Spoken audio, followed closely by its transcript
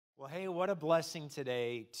Well, hey, what a blessing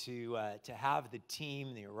today to have the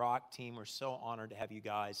team, the Iraq team. We're so honored to have you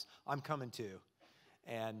guys. I'm coming too,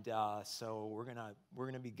 and so we're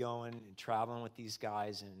gonna be going and traveling with these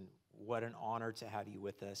guys, and what an honor to have you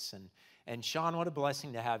with us. And Sean, what a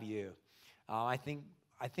blessing to have you. I think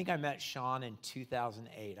I met Sean in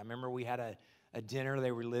 2008. I remember we had a dinner.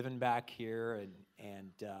 They were living back here,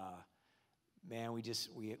 and man,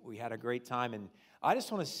 we had a great time. And I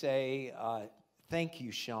just want to say. Thank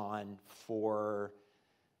you, Sean, for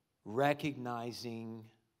recognizing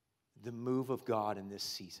the move of God in this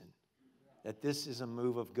season. That this is a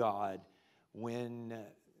move of God when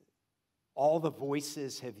all the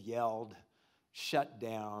voices have yelled, shut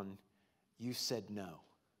down, you said no.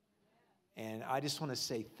 And I just want to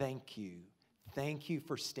say thank you. Thank you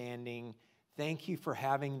for standing. Thank you for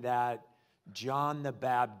having that John the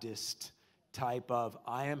Baptist type of,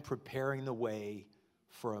 I am preparing the way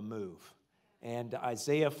for a move. And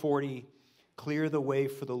Isaiah 40, clear the way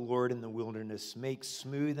for the Lord in the wilderness. Make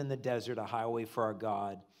smooth in the desert a highway for our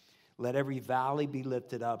God. Let every valley be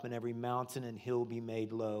lifted up and every mountain and hill be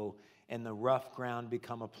made low, and the rough ground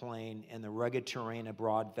become a plain and the rugged terrain a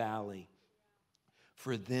broad valley.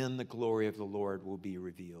 For then the glory of the Lord will be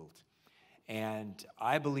revealed. And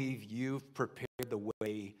I believe you've prepared the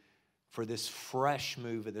way for this fresh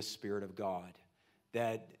move of the Spirit of God.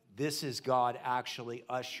 That this is God actually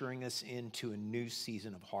ushering us into a new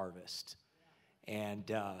season of harvest.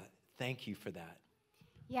 And thank you for that.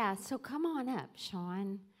 Yeah, so come on up,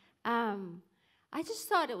 Sean. I just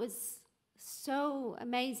thought it was so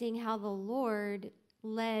amazing how the Lord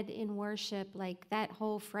led in worship, like that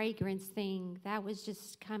whole fragrance thing, that was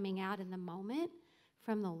just coming out in the moment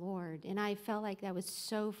from the Lord. And I felt like that was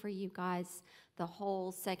so for you guys, the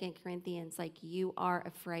whole 2 Corinthians, like you are a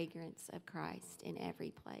fragrance of Christ in every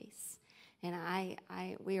place. And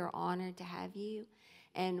we are honored to have you,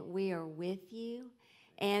 and we are with you.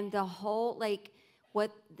 And the whole, like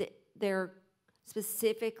what they're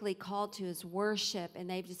specifically called to is worship, and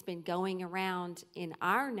they've just been going around in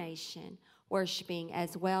our nation worshiping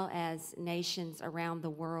as well as nations around the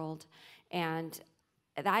world. And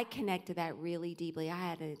I connected that really deeply. I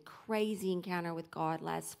had a crazy encounter with God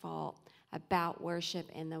last fall about worship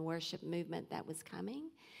and the worship movement that was coming.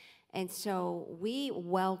 And so we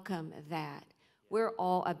welcome that. We're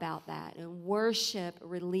all about that. And worship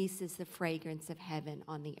releases the fragrance of heaven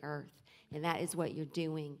on the earth. And that is what you're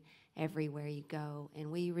doing everywhere you go.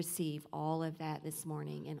 And we receive all of that this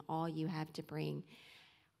morning and all you have to bring.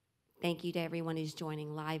 Thank you to everyone who's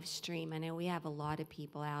joining live stream. I know we have a lot of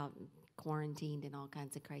people out quarantined and all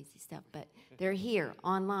kinds of crazy stuff, but they're here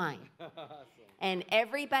online. And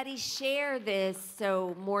everybody share this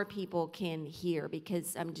so more people can hear,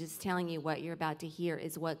 because I'm just telling you what you're about to hear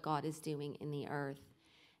is what God is doing in the earth.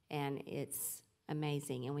 And it's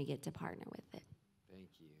amazing, and we get to partner with it. Thank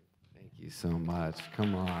you. Thank you so much.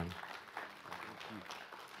 Come on.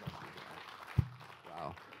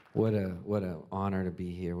 Wow. What an honor to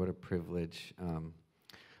be here. What a privilege.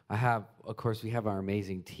 Of course, we have our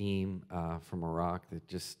amazing team from Iraq that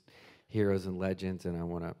just heroes and legends, and I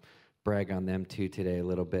want to brag on them too today a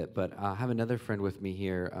little bit. But I have another friend with me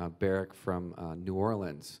here, Barrick from New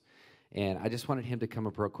Orleans, and I just wanted him to come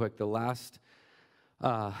up real quick. The last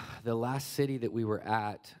city that we were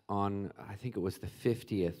at on, I think it was the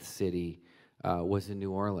 50th city, was in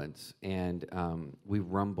New Orleans, and we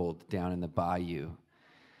rumbled down in the bayou.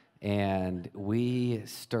 And we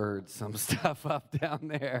stirred some stuff up down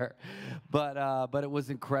there, but it was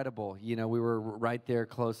incredible. You know, we were right there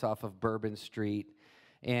close off of Bourbon Street.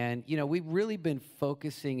 And, you know, we've really been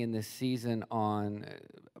focusing in this season on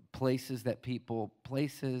places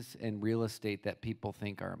and real estate that people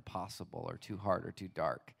think are impossible or too hard or too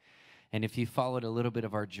dark. And if you followed a little bit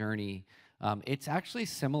of our journey, it's actually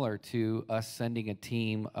similar to us sending a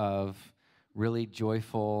team of really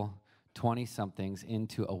joyful 20-somethings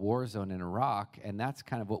into a war zone in Iraq, and that's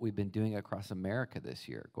kind of what we've been doing across America this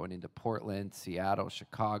year, going into Portland, Seattle,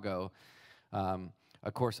 Chicago,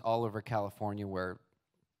 of course, all over California, where,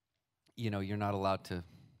 you know, you're not allowed to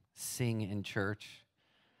sing in church.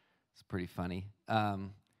 It's pretty funny.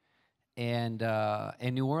 And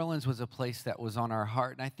New Orleans was a place that was on our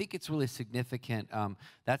heart, and I think it's really significant.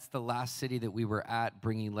 That's the last city that we were at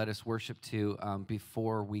bringing Let Us Worship to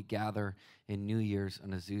before we gather in New Year's on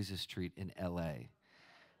Azusa Street in L.A.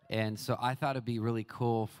 And so I thought it'd be really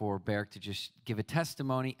cool for Barrick to just give a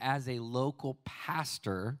testimony as a local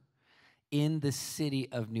pastor in the city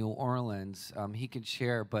of New Orleans. He can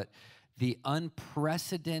share, but the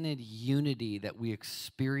unprecedented unity that we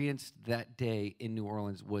experienced that day in New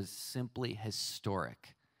Orleans was simply historic.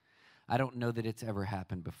 I don't know that it's ever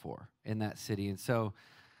happened before in that city. And so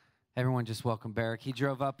Everyone just welcome Barrick. He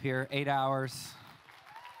drove up here 8 hours.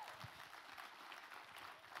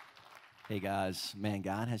 Hey guys, man,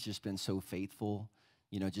 God has just been so faithful.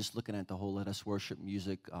 You know, just looking at the whole Let Us Worship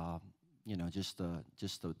music, you know, just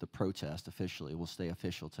the protest officially. We'll stay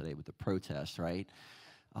official today with the protest, right?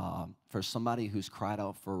 For somebody who's cried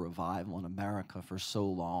out for revival in America for so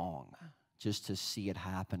long, just to see it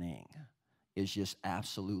happening is just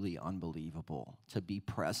absolutely unbelievable. To be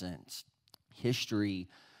present, history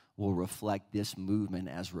will reflect this movement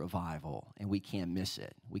as revival, and we can't miss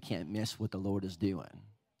it. We can't miss what the Lord is doing.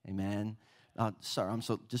 Amen. Sir,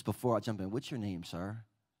 just before I jump in, what's your name, sir?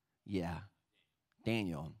 Yeah,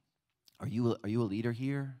 Daniel. Are you a leader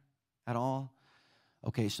here at all?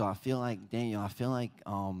 Okay, so I feel like, Daniel,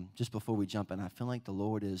 just before we jump in, I feel like the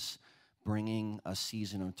Lord is bringing a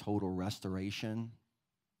season of total restoration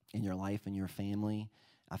in your life and your family.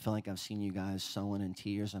 I feel like I've seen you guys sowing in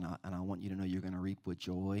tears, and I want you to know you're going to reap with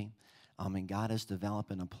joy. And God is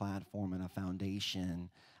developing a platform and a foundation.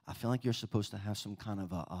 I feel like you're supposed to have some kind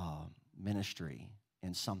of a ministry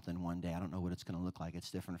in something one day. I don't know what it's going to look like. It's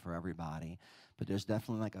different for everybody. But there's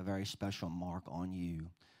definitely like a very special mark on you.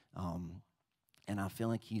 And I feel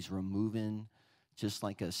like he's removing just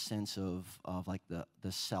like a sense of like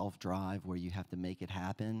the self-drive where you have to make it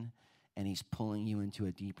happen. And he's pulling you into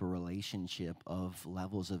a deeper relationship of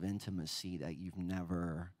levels of intimacy that you've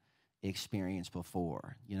never experienced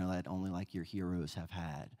before, you know, that only like your heroes have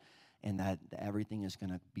had. And that everything is going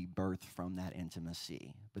to be birthed from that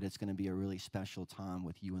intimacy. But it's going to be a really special time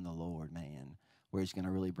with you and the Lord, man, where he's going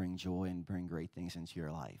to really bring joy and bring great things into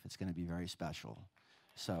your life. It's going to be very special.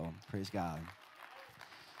 So, praise God.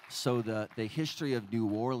 So the history of New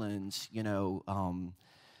Orleans, you know,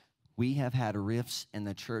 we have had rifts in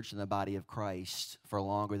the church and the body of Christ for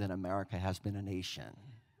longer than America has been a nation,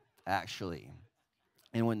 actually.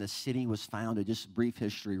 And when the city was founded, just a brief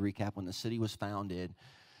history recap, when the city was founded,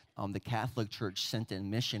 the Catholic Church sent in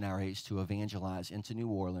missionaries to evangelize into New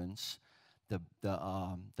Orleans.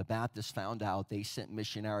 The Baptists found out. They sent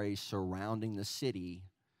missionaries surrounding the city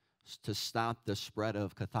to stop the spread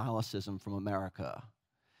of Catholicism from America.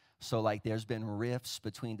 So, like, there's been rifts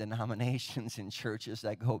between denominations and churches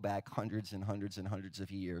that go back hundreds and hundreds and hundreds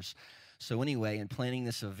of years. So anyway, in planning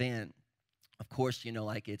this event, of course, you know,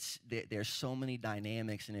 like there's so many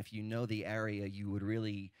dynamics, and if you know the area, you would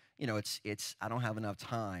really, you know, I don't have enough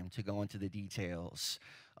time to go into the details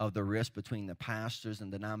of the rifts between the pastors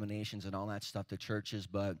and denominations and all that stuff, the churches,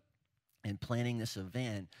 but in planning this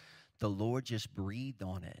event, the Lord just breathed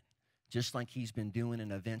on it, just like he's been doing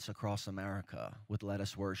in events across America with Let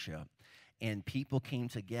Us Worship. And people came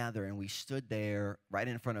together, and we stood there right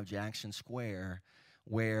in front of Jackson Square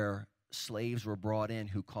where slaves were brought in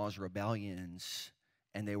who caused rebellions,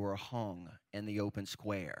 and they were hung in the open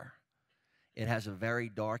square. It has a very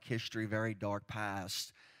dark history, very dark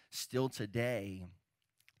past. Still today,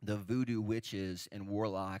 the voodoo witches and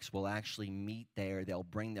warlocks will actually meet there. They'll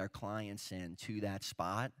bring their clients in to that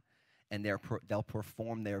spot, and they'll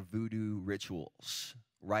perform their voodoo rituals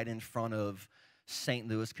right in front of St.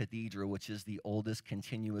 Louis Cathedral, which is the oldest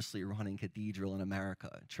continuously running cathedral in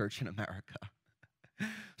America, church in America.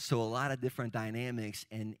 So a lot of different dynamics,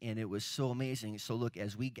 and it was so amazing. So look,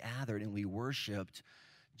 as we gathered and we worshiped,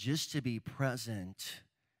 just to be present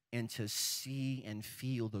and to see and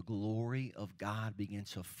feel the glory of God begin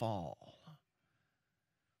to fall.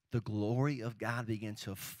 The glory of God began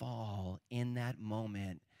to fall in that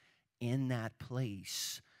moment, in that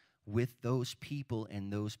place, with those people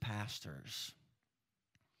and those pastors.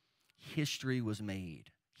 History was made.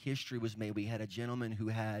 History was made. We had a gentleman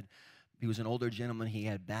he was an older gentleman. He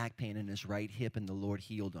had back pain in his right hip, and the Lord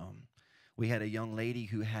healed him. We had a young lady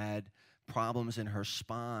who had problems in her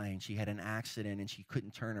spine. She had an accident, and she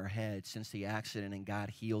couldn't turn her head since the accident, and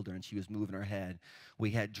God healed her, and she was moving her head.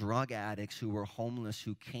 We had drug addicts who were homeless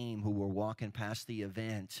who were walking past the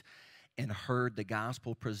event and heard the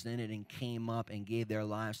gospel presented and came up and gave their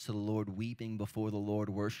lives to the Lord, weeping before the Lord,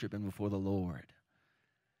 worshiping before the Lord.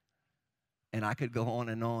 And I could go on,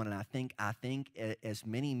 and I think as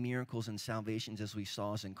many miracles and salvations as we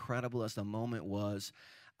saw, as incredible as the moment was,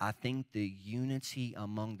 I think the unity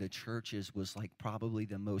among the churches was like probably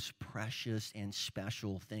the most precious and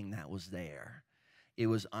special thing that was there. It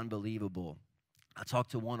was unbelievable. I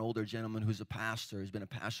talked to one older gentleman who's a pastor, who's been a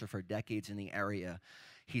pastor for decades in the area.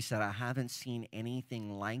 He said, I haven't seen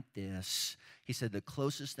anything like this. He said, the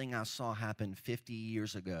closest thing I saw happened 50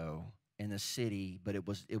 years ago in the city, but it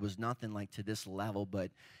was nothing like to this level,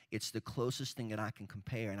 but it's the closest thing that I can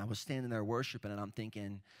compare. And I was standing there worshiping, and I'm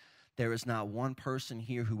thinking, there is not one person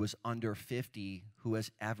here who was under 50 who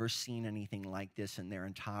has ever seen anything like this in their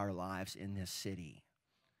entire lives in this city.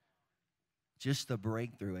 Just the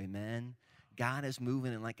breakthrough, amen? God is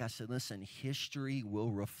moving, and like I said, listen, history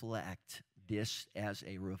will reflect this as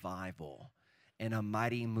a revival and a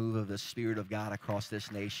mighty move of the Spirit of God across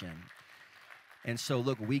this nation. And so,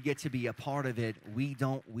 look, we get to be a part of it. We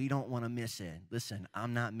don't want to miss it. Listen,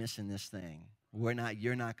 I'm not missing this thing.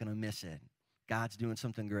 You're not going to miss it. God's doing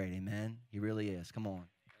something great, amen? He really is. Come on. Amen.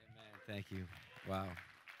 Thank you. Wow.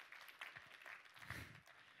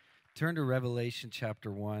 Turn to Revelation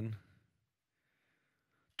chapter 1.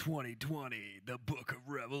 2020, the book of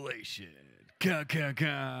Revelation.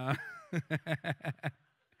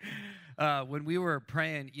 When we were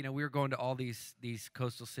praying, we were going to all these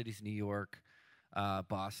coastal cities, New York,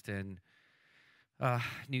 Boston,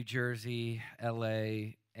 New Jersey,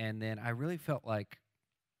 LA, and then I really felt like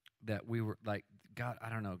that we were like, God, I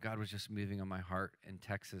don't know, God was just moving on my heart in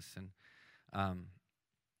Texas, and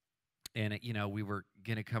we were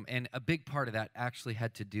going to come, and a big part of that actually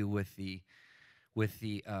had to do with the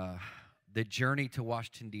journey to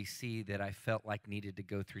Washington, D.C. that I felt like needed to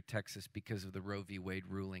go through Texas because of the Roe v. Wade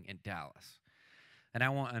ruling in Dallas. And I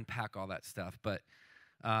won't unpack all that stuff, but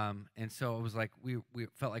and so it was like we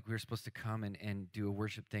felt like we were supposed to come and do a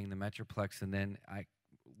worship thing in the Metroplex, and then I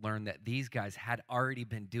learned that these guys had already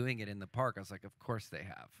been doing it in the park. I was like, of course they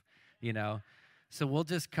have, So we'll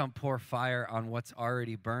just come pour fire on what's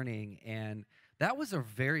already burning, and that was a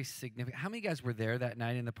very significant. How many guys were there that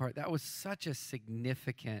night in the park? That was such a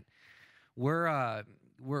significant. We're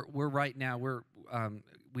right now.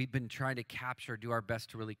 We've been trying to do our best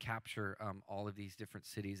to really capture all of these different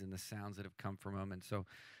cities and the sounds that have come from them. And so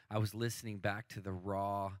I was listening back to the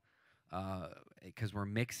raw, because we're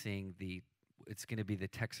mixing it's going to be the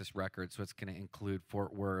Texas record, so it's going to include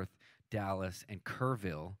Fort Worth, Dallas, and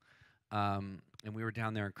Kerrville. And we were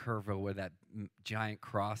down there in Kerrville where that giant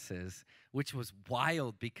cross is, which was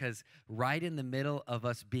wild because right in the middle of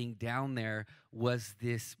us being down there was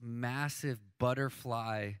this massive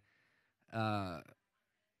butterfly,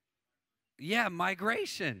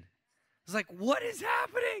 migration. I was like, what is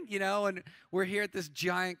happening? And we're here at this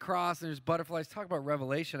giant cross and there's butterflies. Talk about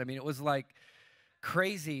Revelation. I mean, it was like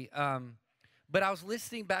crazy. But I was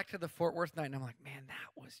listening back to the Fort Worth night, and I'm like, man,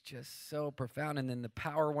 that was just so profound. And then the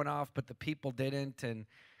power went off, but the people didn't. And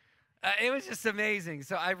it was just amazing.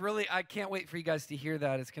 So I can't wait for you guys to hear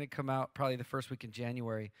that. It's going to come out probably the first week in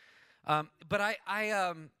January. But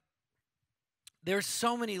there's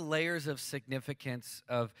so many layers of significance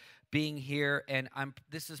of being here. And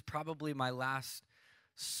this is probably my last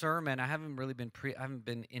sermon. I haven't really been I haven't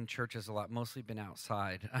been in churches a lot, mostly been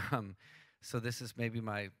outside. So this is maybe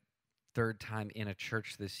my third time in a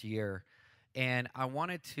church this year, and I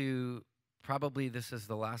wanted to, probably this is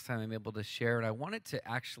the last time I'm able to share it, I wanted to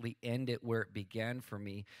actually end it where it began for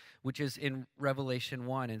me, which is in Revelation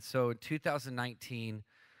 1. And so in 2019,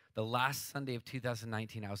 the last Sunday of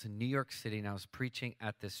 2019, I was in New York City, and I was preaching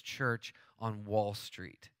at this church on Wall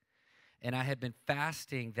Street. And I had been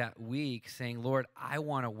fasting that week saying, Lord, I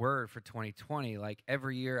want a word for 2020. Like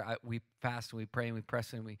every year we fast and we pray and we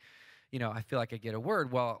press and we, I feel like I get a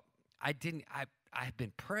word. Well, I had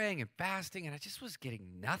been praying and fasting, and I just was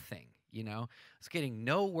getting nothing, I was getting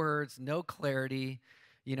no words, no clarity.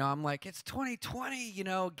 I'm like, it's 2020,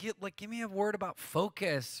 give me a word about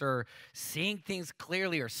focus or seeing things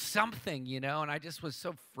clearly or something, and I just was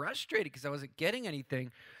so frustrated because I wasn't getting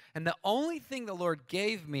anything. And the only thing the Lord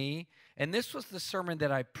gave me, and this was the sermon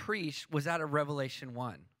that I preached, was out of Revelation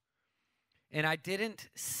 1. And I didn't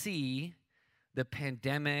see the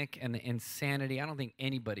pandemic and the insanity. I don't think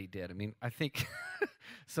anybody did. I mean, I think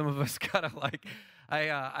some of us kind of like,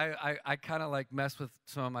 I kind of like mess with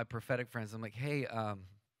some of my prophetic friends. I'm like, hey,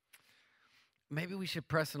 maybe we should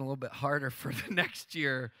press in a little bit harder for the next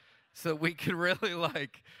year so we can really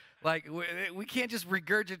we can't just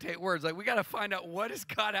regurgitate words. Like, we got to find out, what is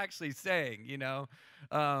God actually saying,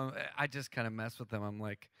 I just kind of mess with them. I'm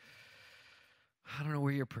like, I don't know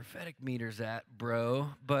where your prophetic meter's at, bro,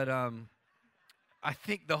 but I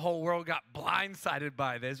think the whole world got blindsided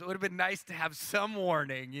by this. It would have been nice to have some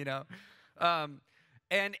warning, But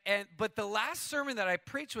the last sermon that I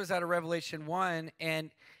preached was out of Revelation 1,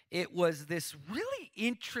 and it was this really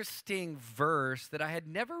interesting verse that I had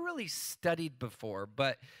never really studied before.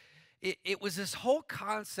 But it was this whole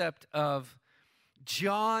concept of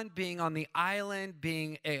John being on the island,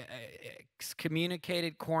 being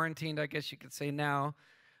excommunicated, quarantined, I guess you could say now,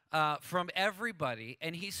 from everybody,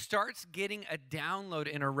 and he starts getting a download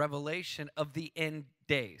in a revelation of the end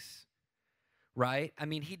days, right? I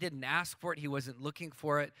mean, he didn't ask for it. He wasn't looking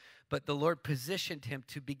for it, but the Lord positioned him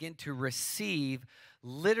to begin to receive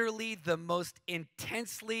literally the most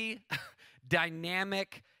intensely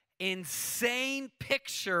dynamic insane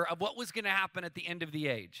picture of what was going to happen at the end of the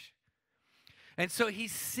age. And so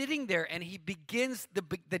he's sitting there, and he begins,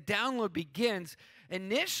 the download begins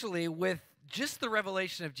initially with just the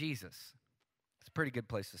revelation of Jesus. It's a pretty good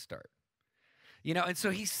place to start. You know, and so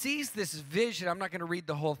he sees this vision. I'm not going to read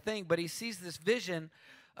the whole thing, but he sees this vision.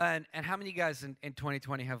 And how many of you guys in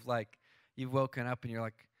 2020 have, like, you've woken up and you're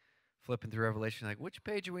like flipping through Revelation, like, which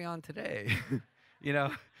page are we on today? You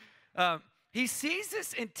know, he sees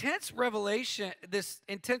this intense revelation, this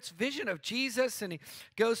intense vision of Jesus, and he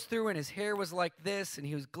goes through, and his hair was like this, and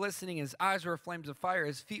he was glistening, his eyes were flames of fire,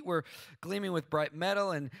 his feet were gleaming with bright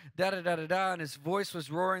metal, and da-da-da-da-da, and his voice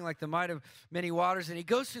was roaring like the might of many waters, and he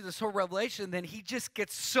goes through this whole revelation, and then he just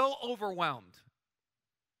gets so overwhelmed.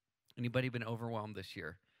 Anybody been overwhelmed this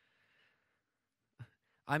year?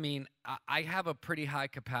 I mean, I have a pretty high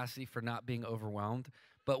capacity for not being overwhelmed,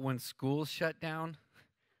 but when schools shut down,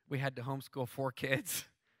 we had to homeschool 4 kids.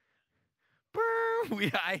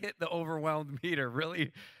 I hit the overwhelmed meter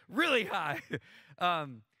really, really high.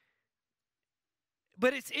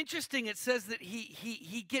 But it's interesting. It says that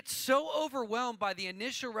he gets so overwhelmed by the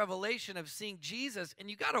initial revelation of seeing Jesus, and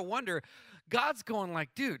you got to wonder, God's going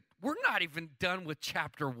like, dude, we're not even done with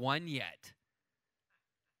chapter 1 yet.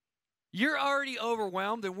 You're already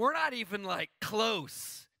overwhelmed, and we're not even like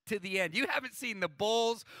close to the end. You haven't seen the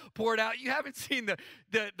bowls poured out. You haven't seen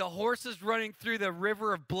the horses running through the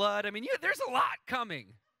river of blood. I mean, there's a lot coming,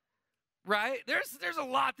 right? There's a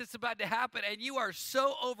lot that's about to happen, and you are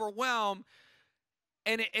so overwhelmed.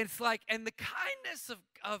 And it's like, and the kindness of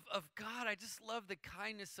God, I just love the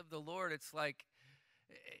kindness of the Lord. It's like,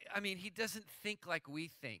 I mean, he doesn't think like we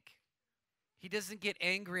think. He doesn't get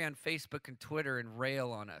angry on Facebook and Twitter and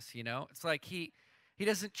rail on us, you know? It's like he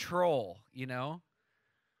doesn't troll, you know?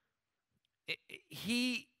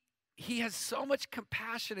 He has so much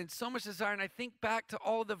compassion and so much desire. And I think back to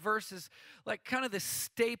all the verses, like kind of the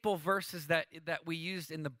staple verses that we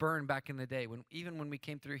used in the Burn back in the day, even when we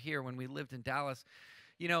came through here, when we lived in Dallas.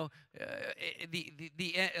 You know,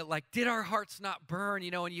 like, did our hearts not burn?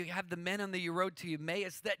 You know, and you have the men on the road to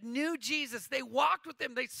Emmaus that knew Jesus. They walked with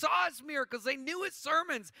him. They saw his miracles. They knew his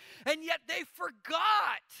sermons. And yet they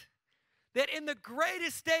forgot that in the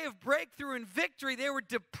greatest day of breakthrough and victory, they were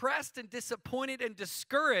depressed and disappointed and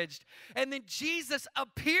discouraged. And then Jesus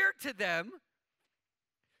appeared to them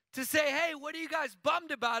to say, hey, what are you guys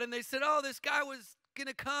bummed about? And they said, oh, this guy was going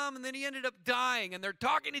to come, and then he ended up dying. And they're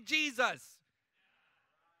talking to Jesus.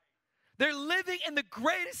 They're living in the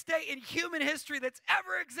greatest day in human history that's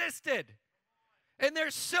ever existed. And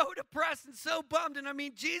they're so depressed and so bummed. And I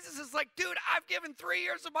mean, Jesus is like, dude, I've given 3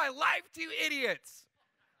 years of my life to you idiots.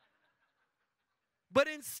 But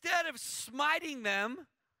instead of smiting them,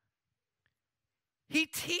 he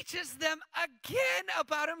teaches them again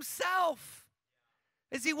about himself.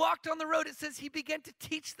 As he walked on the road, it says he began to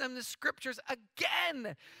teach them the scriptures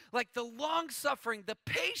again, like the long-suffering, the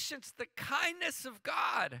patience, the kindness of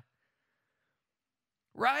God.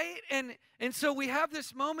 Right? And so we have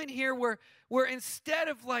this moment here where instead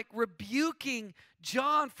of like rebuking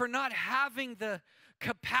John for not having the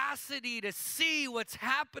capacity to see what's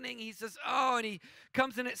happening, he says, oh, and he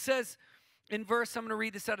comes and it says in verse, I'm going to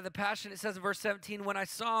read this out of the Passion. It says in verse 17, when I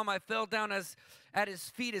saw him, I fell down at his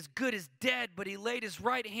feet as good as dead, but he laid his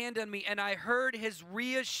right hand on me, and I heard his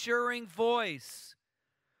reassuring voice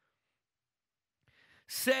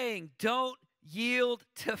saying, don't yield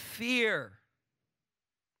to fear.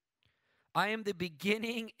 I am the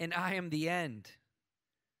beginning and I am the end.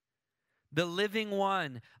 The living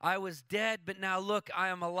one. I was dead, but now look, I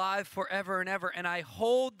am alive forever and ever, and I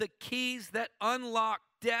hold the keys that unlock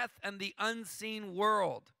death and the unseen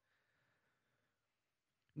world.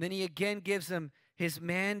 And then he again gives him his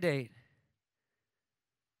mandate.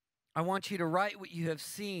 I want you to write what you have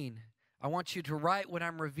seen. I want you to write what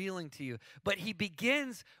I'm revealing to you. But he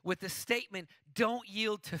begins with the statement, don't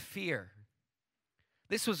yield to fear.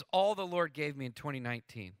 This was all the Lord gave me in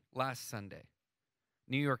 2019, last Sunday,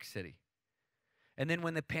 New York City. And then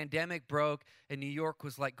when the pandemic broke and New York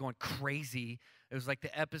was like going crazy, it was like the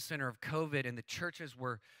epicenter of COVID, and the churches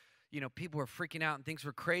were, you know, people were freaking out and things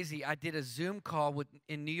were crazy. I did a Zoom call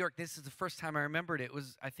in New York. This is the first time I remembered it. It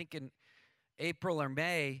was, I think, in April or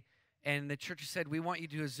May, and the church said, we want you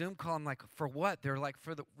to do a Zoom call. I'm like, for what? They're like,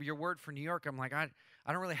 for your word for New York. I'm like, I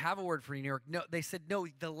don't really have a word for New York. No, they said, no,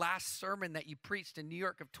 the last sermon that you preached in New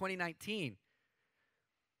York of 2019.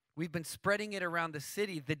 We've been spreading it around the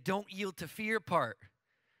city, the don't yield to fear part.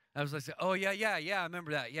 I was like, oh, yeah, I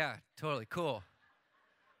remember that. Yeah, totally, cool.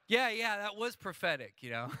 Yeah, that was prophetic, you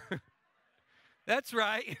know. That's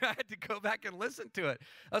right. I had to go back and listen to it.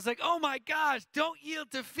 I was like, oh, my gosh, don't yield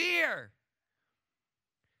to fear.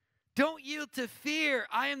 Don't yield to fear.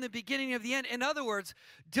 I am the beginning of the end. In other words,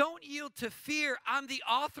 don't yield to fear. I'm the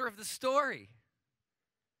author of the story.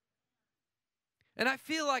 And I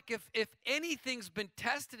feel like if anything's been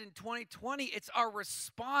tested in 2020, it's our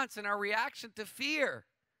response and our reaction to fear.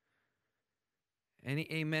 Any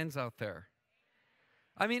amens out there?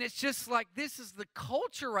 I mean, it's just like this is the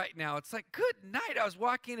culture right now. It's like, good night. I was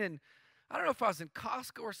walking in, I don't know if I was in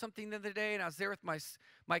Costco or something the other day, and I was there with my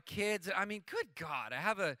kids. I mean, good God, I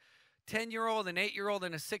have a 10-year-old, an 8-year-old,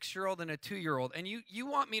 and a 6-year-old, and a 2-year-old. And you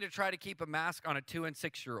want me to try to keep a mask on a 2- and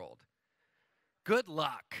 6-year-old. Good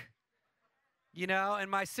luck. You know, and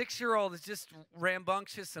my 6-year-old is just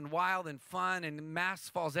rambunctious and wild and fun, and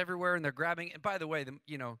mask falls everywhere, and they're grabbing. And by the way,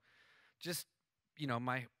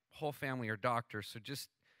 my whole family are doctors, so just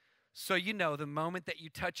so you know, the moment that you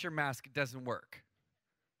touch your mask, it doesn't work.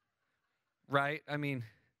 Right? I mean,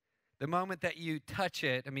 the moment that you touch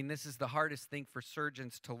it, I mean, this is the hardest thing for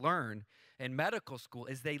surgeons to learn in medical school,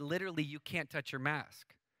 is you can't touch your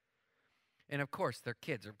mask. And of course, their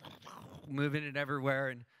kids are moving it everywhere,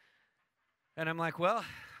 and I'm like, well,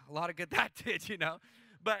 a lot of good that did, you know.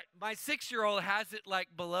 But my 6-year-old has it like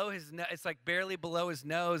below his nose. It's like barely below his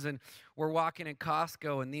nose. And we're walking in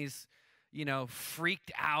Costco, and these,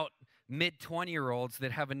 freaked out mid-20-year-olds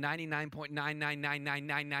that have a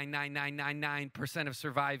 99.999999999% of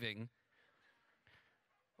surviving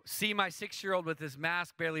see my 6-year-old with his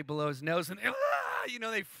mask barely below his nose, and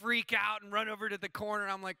they freak out and run over to the corner.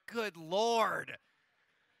 And I'm like, good Lord,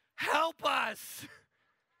 help us.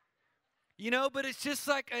 But it's just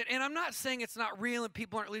like, and I'm not saying it's not real and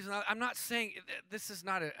people aren't losing. I'm not saying this is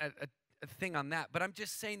not a thing on that, but I'm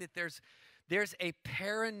just saying that there's a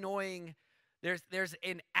paranoid, there's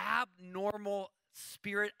an abnormal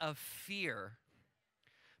spirit of fear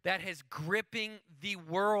that is gripping the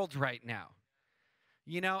world right now.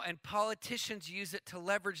 And politicians use it to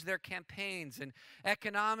leverage their campaigns, and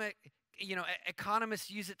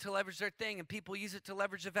economists use it to leverage their thing, and people use it to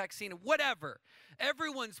leverage the vaccine, whatever.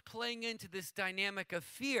 Everyone's playing into this dynamic of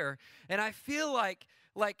fear, and I feel like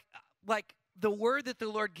the word that the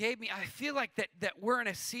Lord gave me, I feel like that we're in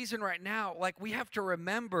a season right now, like we have to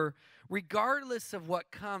remember, regardless of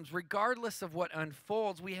what comes, regardless of what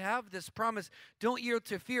unfolds, we have this promise, don't yield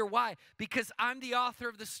to fear. Why? Because I'm the author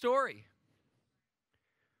of the story.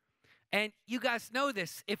 And you guys know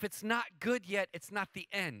this, if it's not good yet, it's not the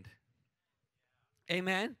end.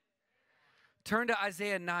 Amen? Turn to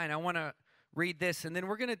Isaiah 9. I want to read this, and then I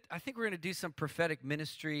think we're going to do some prophetic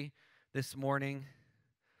ministry this morning.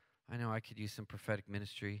 I know I could use some prophetic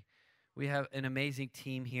ministry. We have an amazing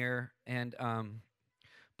team here, and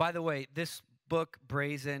by the way, this book,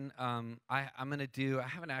 Brazen, I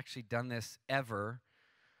haven't actually done this ever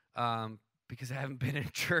because I haven't been in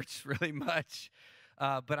church really much.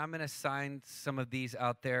 But I'm going to sign some of these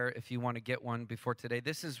out there if you want to get one before today.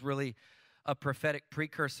 This is really a prophetic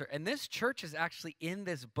precursor. And this church is actually in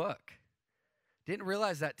this book. Didn't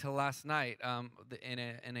realize that till last night in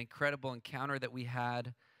an incredible encounter that we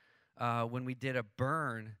had when we did a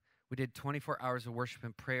burn. We did 24 hours of worship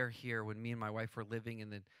and prayer here when me and my wife were living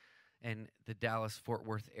in the Dallas-Fort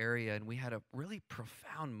Worth area. And we had a really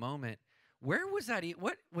profound moment. Where was that?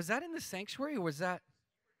 What was that, in the sanctuary, or was that?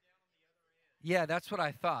 Yeah, that's what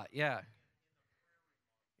I thought. Yeah.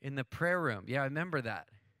 In the prayer room. Yeah, I remember that.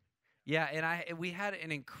 Yeah, and we had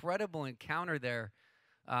an incredible encounter there.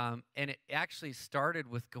 And it actually started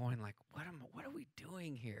with going like, what are we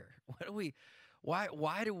doing here? Why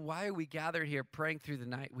are we gathered here praying through the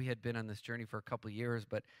night? We had been on this journey for a couple of years,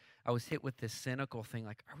 but I was hit with this cynical thing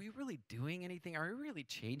like, are we really doing anything? Are we really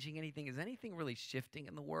changing anything? Is anything really shifting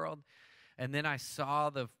in the world? And then I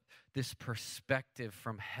saw this perspective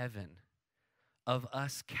from heaven of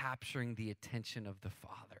us capturing the attention of the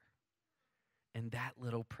Father in that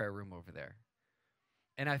little prayer room over there.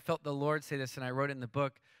 And I felt the Lord say this, and I wrote it in the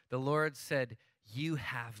book. The Lord said, you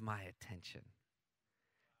have my attention.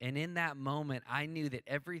 And in that moment, I knew that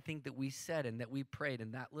everything that we said and that we prayed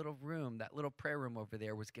in that little room, that little prayer room over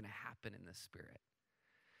there, was going to happen in the Spirit.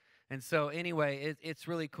 And so anyway, it's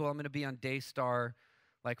really cool. I'm going to be on Daystar,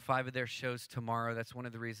 like 5 of their shows tomorrow. That's one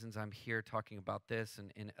of the reasons I'm here talking about this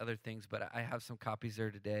and other things. But I have some copies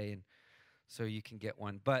there today, and so you can get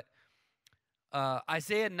one. But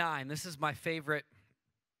Isaiah 9, this is my favorite.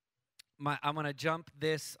 I'm going to jump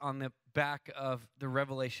this on the back of the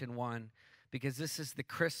Revelation 1, because this is the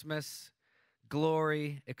Christmas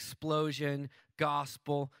glory, explosion,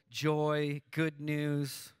 gospel, joy, good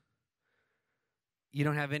news. You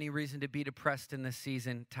don't have any reason to be depressed in this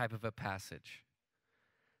season type of a passage.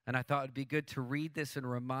 And I thought it would be good to read this and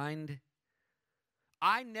remind.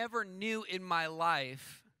 I never knew in my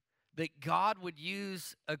life that God would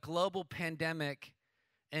use a global pandemic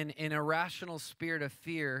and an irrational spirit of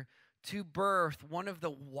fear to birth one of the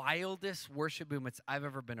wildest worship movements I've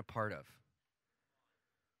ever been a part of.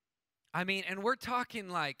 I mean, and we're talking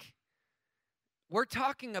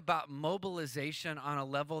about mobilization on a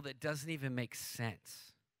level that doesn't even make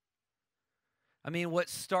sense. I mean, what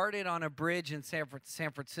started on a bridge in San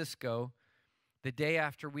Francisco the day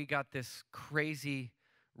after we got this crazy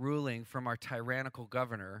ruling from our tyrannical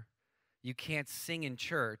governor, you can't sing in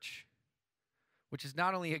church, which is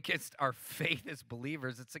not only against our faith as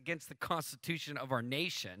believers, it's against the Constitution of our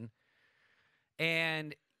nation.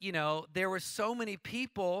 And, you know, there were so many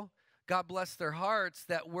people, God bless their hearts,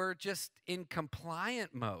 that were just in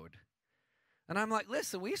compliant mode. And I'm like,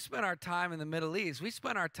 listen, we spent our time in the Middle East. We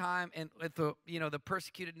spent our time with the, you know, the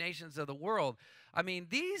persecuted nations of the world. I mean,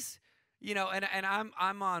 these, you know, and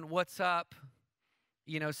I'm on WhatsApp,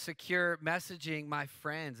 you know, secure messaging my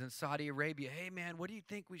friends in Saudi Arabia. Hey, man, what do you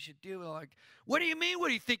think we should do? They're like, what do you mean, what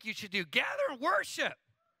do you think you should do? Gather and worship.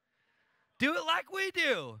 Do it like we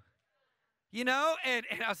do. You know, and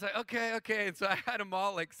I was like, okay. And so I had them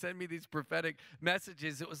all like send me these prophetic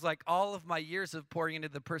messages. It was like all of my years of pouring into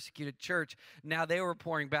the persecuted church, now they were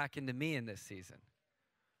pouring back into me in this season.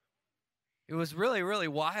 It was really, really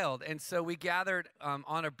wild. And so we gathered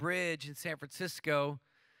on a bridge in San Francisco.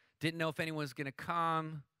 Didn't know if anyone was going to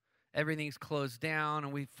come. Everything's closed down,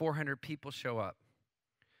 and 400 people show up.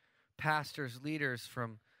 Pastors, leaders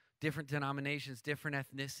from different denominations, different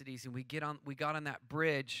ethnicities, and we got on that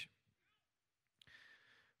bridge.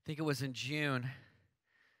 I think it was in June,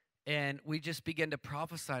 and we just began to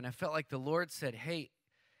prophesy, and I felt like the Lord said, hey,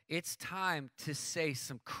 it's time to say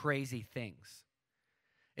some crazy things.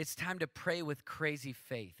 It's time to pray with crazy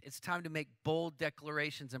faith. It's time to make bold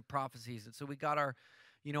declarations and prophecies. And so we got our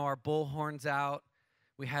bullhorns out.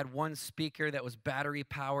 We had one speaker that was battery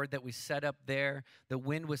powered that we set up there. The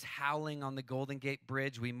wind was howling on the Golden Gate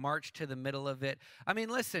Bridge. We marched to the middle of it. I mean,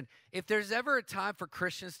 listen, if there's ever a time for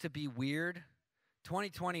Christians to be weird,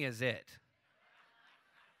 2020 is it.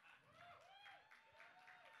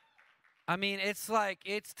 I mean, it's like,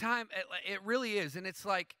 it's time. It really is. And it's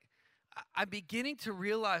like, I'm beginning to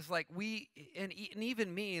realize, like, and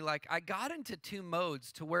even me, like, I got into two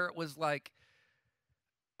modes to where it was like,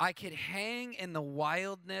 I could hang in the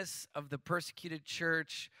wildness of the persecuted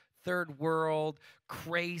church, third world,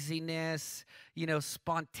 craziness, you know,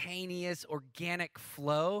 spontaneous, organic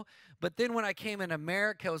flow. But then when I came in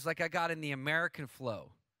America, it was like I got in the American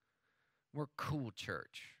flow. We're cool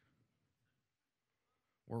church.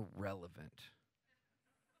 We're relevant.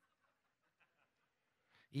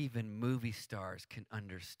 Even movie stars can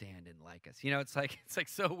understand and like us. You know, it's like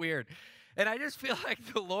so weird. And I just feel like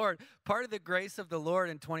the Lord, part of the grace of the Lord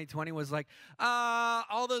in 2020 was like,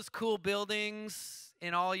 all those cool buildings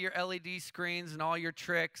and all your LED screens and all your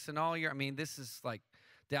tricks and all your, I mean, this is like,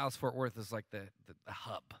 Dallas-Fort Worth is like the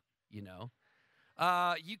hub, you know.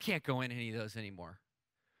 You can't go in any of those anymore.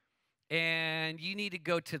 And you need to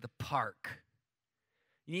go to the park.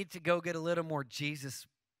 You need to go get a little more Jesus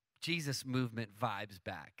movement vibes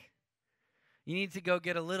back. You need to go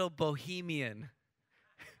get a little bohemian,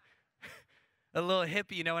 a little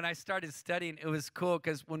hippie. You know, when I started studying, it was cool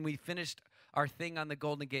because when we finished our thing on the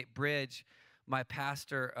Golden Gate Bridge, my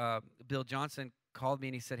pastor, Bill Johnson, called me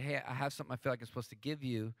and he said, hey, I have something I feel like I'm supposed to give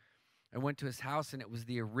you. I went to his house and it was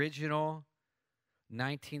the original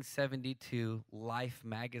 1972 Life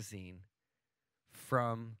magazine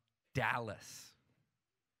from Dallas.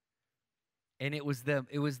 And it was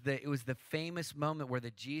the famous moment where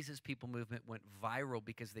the Jesus People movement went viral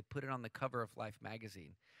because they put it on the cover of Life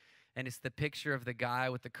magazine. And it's the picture of the guy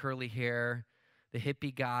with the curly hair, the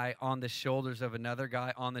hippie guy on the shoulders of another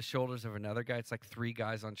guy, on the shoulders of another guy. It's like three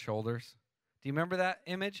guys on shoulders. Do you remember that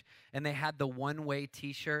image? And they had the one-way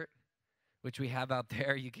T-shirt, which we have out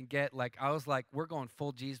there. You can get, like, I was like, we're going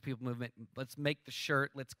full Jesus People movement. Let's make the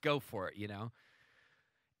shirt. Let's go for it, you know?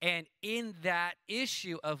 And in that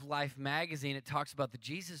issue of Life magazine, it talks about the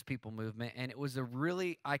Jesus People movement, and it was a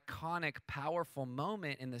really iconic, powerful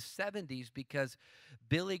moment in the 70s because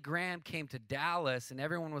Billy Graham came to Dallas, and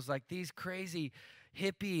everyone was like, these crazy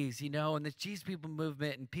hippies, you know, and the Jesus People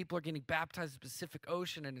movement, and people are getting baptized in the Pacific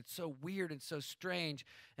Ocean, and it's so weird and so strange.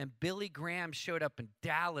 And Billy Graham showed up in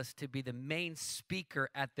Dallas to be the main speaker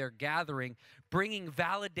at their gathering, bringing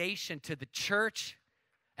validation to the church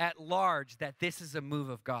at large that this is a move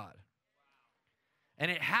of God. And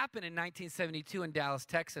it happened in 1972 in Dallas,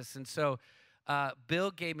 Texas. And so Bill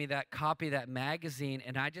gave me that copy of that magazine,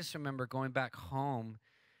 and I just remember going back home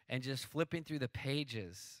and just flipping through the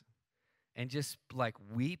pages and just like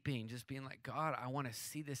weeping, just being like, God, I want to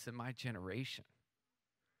see this in my generation.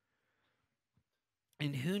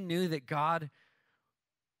 And who knew that God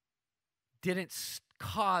didn't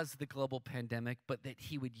cause the global pandemic, but that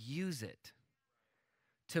he would use it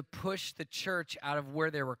to push the church out of where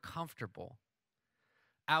they were comfortable,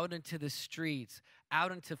 out into the streets,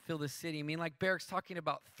 out into fill the city. I mean, like Barrick's talking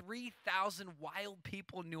about 3,000 wild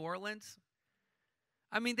people in New Orleans.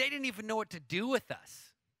 I mean, they didn't even know what to do with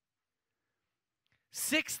us.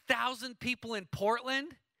 6,000 people in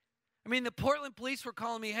Portland. I mean, the Portland police were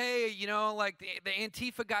calling me, hey, you know, like the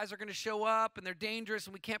Antifa guys are going to show up and they're dangerous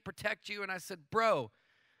and we can't protect you. And I said, bro,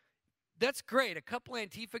 that's great. A couple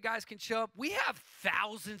Antifa guys can show up. We have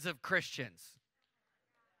thousands of Christians.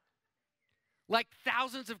 Like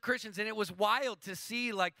thousands of Christians. And it was wild to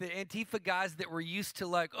see like the Antifa guys that were used to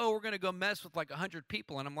like, oh, we're going to go mess with like 100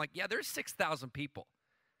 people. And I'm like, yeah, there's 6,000 people.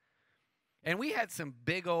 And we had some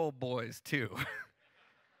big old boys too.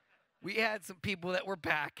 We had some people that were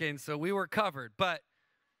packing, so we were covered. But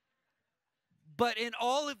in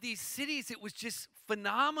all of these cities, it was just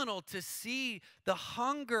phenomenal to see the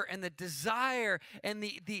hunger and the desire and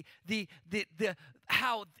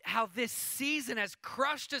how this season has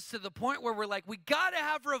crushed us to the point where we're like, we got to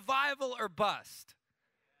have revival or bust.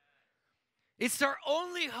 It's our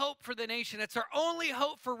only hope for the nation. It's our only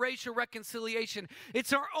hope for racial reconciliation.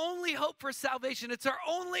 It's our only hope for salvation. It's our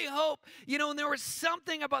only hope. You know, and there was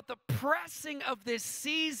something about the pressing of this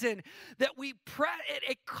season that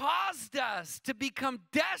it caused us to become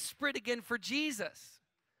desperate again for Jesus.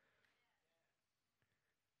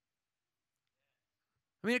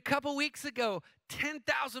 I mean, a couple weeks ago,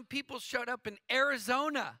 10,000 people showed up in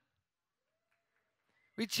Arizona.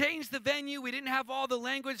 We changed the venue. We didn't have all the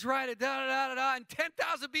language right, and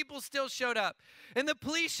 10,000 people still showed up. And the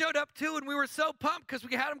police showed up too, and we were so pumped because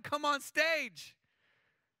we had them come on stage.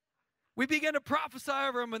 We began to prophesy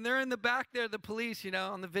over them, and they're in the back there, the police, you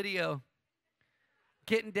know, on the video,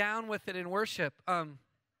 getting down with it in worship. I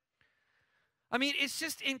mean, it's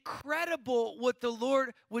just incredible what the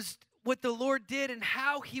Lord did and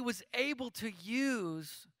how he was able to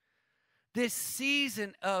use this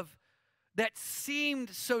season of that seemed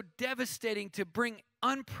so devastating to bring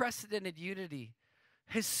unprecedented unity,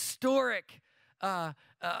 historic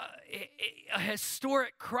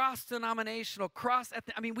cross-denominational,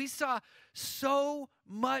 cross-ethnic. I mean, we saw so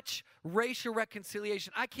much racial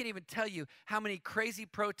reconciliation. I can't even tell you how many crazy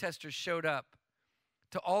protesters showed up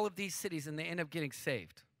to all of these cities and they end up getting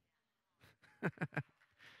saved.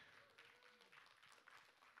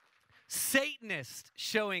 Satanists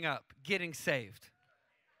showing up, getting saved.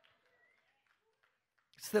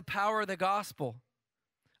 It's the power of the gospel.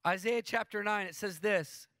 Isaiah chapter 9, it says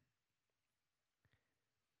this.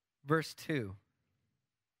 Verse 2.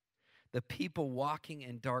 The people walking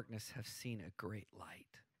in darkness have seen a great light.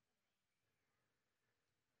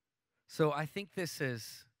 So I think this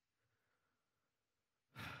is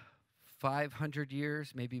 500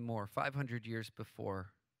 years, maybe more, 500 years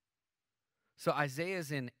before. So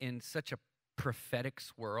Isaiah's in such a prophetic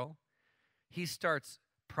swirl. He starts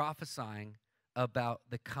prophesying about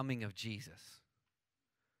the coming of Jesus,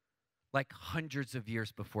 like hundreds of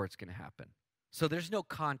years before it's going to happen. So there's no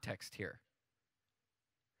context here.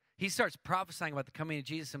 He starts prophesying about the coming of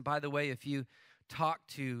Jesus. And by the way, if you talk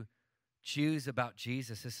to Jews about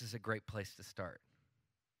Jesus, this is a great place to start.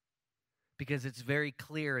 Because it's very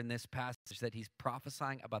clear in this passage that he's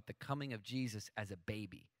prophesying about the coming of Jesus as a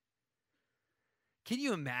baby. Can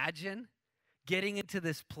you imagine getting into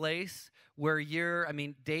this place where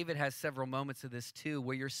David has several moments of this too,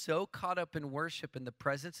 where you're so caught up in worship in the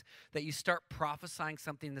presence that you start prophesying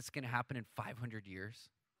something that's going to happen in 500 years?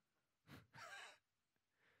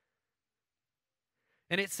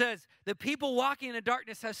 And it says, the people walking in the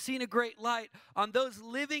darkness have seen a great light. On those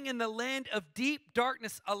living in the land of deep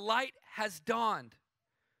darkness, a light has dawned.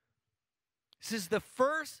 This is the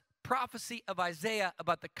first prophecy of Isaiah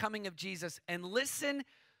about the coming of Jesus. And listen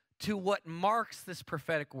to what marks this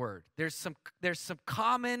prophetic word. There's some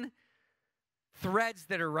common threads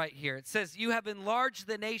that are right here. It says, you have enlarged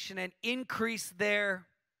the nation and increased their,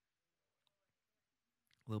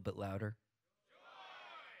 a little bit louder.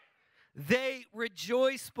 Joy. They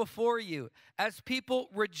rejoice before you, as people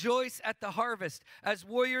rejoice at the harvest, as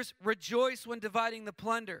warriors rejoice when dividing the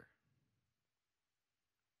plunder.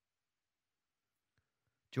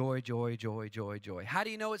 Joy, joy, joy, joy, joy. How do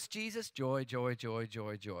you know it's Jesus? Joy, joy, joy,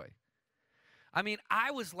 joy, joy. I mean,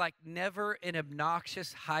 I was like never an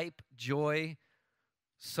obnoxious, hype, joy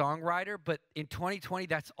songwriter, but in 2020,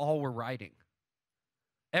 that's all we're writing.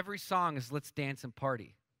 Every song is let's dance and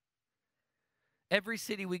party. Every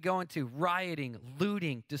city we go into, rioting,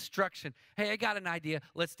 looting, destruction. Hey, I got an idea.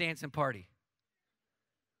 Let's dance and party.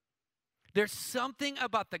 There's something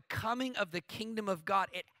about the coming of the kingdom of God.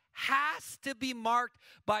 It has to be marked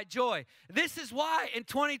by joy. This is why in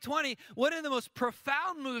 2020, one of the most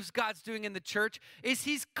profound moves God's doing in the church is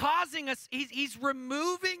he's causing us, he's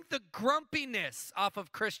removing the grumpiness off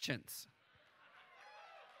of Christians.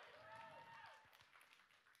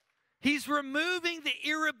 He's removing the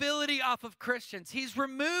irritability off of Christians. He's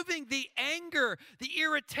removing the anger, the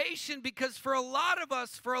irritation, because for a lot of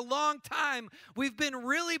us, for a long time, we've been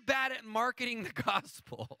really bad at marketing the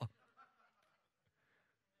gospel.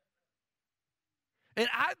 And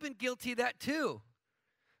I've been guilty of that too.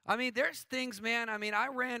 I mean, there's things, man, I mean,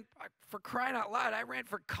 for crying out loud, I ran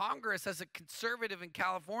for Congress as a conservative in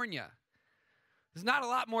California. There's not a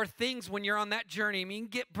lot more things when you're on that journey. I mean, you can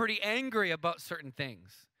get pretty angry about certain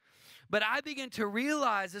things. But I began to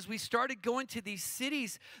realize as we started going to these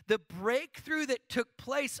cities, the breakthrough that took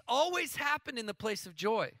place always happened in the place of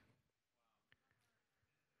joy.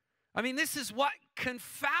 I mean, this is what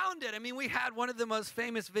confounded. I mean, we had one of the most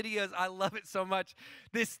famous videos. I love it so much.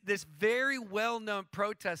 This very well-known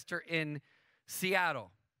protester in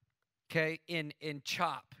Seattle, okay, in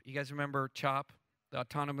CHOP. You guys remember CHOP, the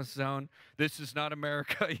autonomous zone? This is not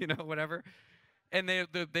America, you know, whatever. And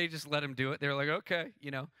they just let him do it. They were like, okay,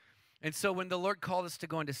 you know. And so when the Lord called us to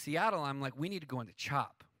go into Seattle, I'm like, we need to go into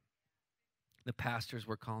CHOP. The pastors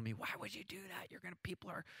were calling me, why would you do that? People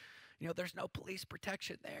are, you know, there's no police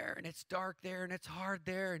protection there, and it's dark there, and it's hard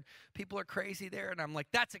there, and people are crazy there. And I'm like,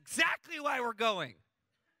 that's exactly why we're going.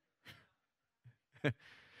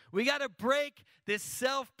 We got to break this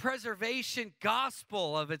self-preservation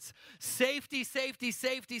gospel of its safety, safety,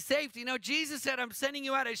 safety, safety. No, Jesus said, I'm sending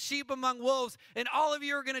you out as sheep among wolves, and all of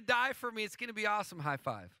you are going to die for me. It's going to be awesome. High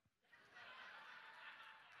five.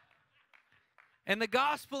 And the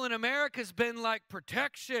gospel in America has been like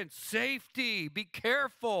protection, safety, be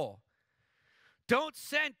careful. Don't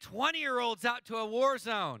send 20-year-olds out to a war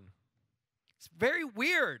zone. It's very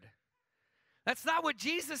weird. That's not what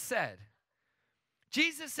Jesus said.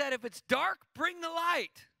 Jesus said, if it's dark, bring the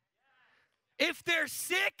light. If they're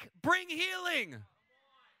sick, bring healing.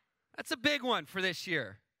 That's a big one for this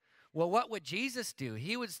year. Well, what would Jesus do?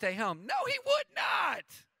 He would stay home. No, he would not.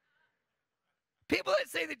 People that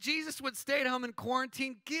say that Jesus would stay at home in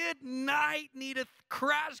quarantine, good night, need a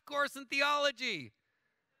crash course in theology.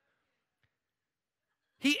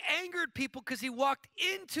 He angered people because he walked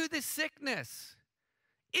into the sickness,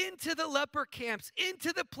 into the leper camps,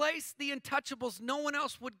 into the place, the untouchables, no one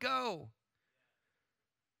else would go.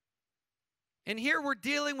 And here we're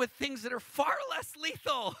dealing with things that are far less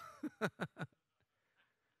lethal.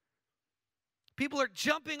 People are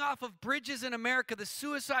jumping off of bridges in America. The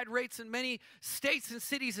suicide rates in many states and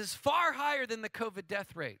cities is far higher than the COVID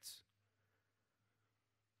death rates.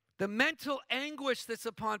 The mental anguish that's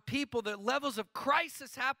upon people, the levels of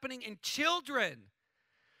crisis happening in children.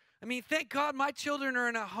 I mean, thank God my children are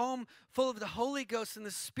in a home full of the Holy Ghost and the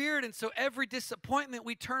Spirit, and so every disappointment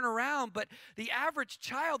we turn around. But the average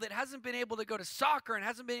child that hasn't been able to go to soccer and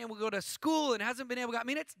hasn't been able to go to school and hasn't been able to, I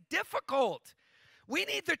mean, it's difficult. We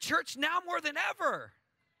need the church now more than ever.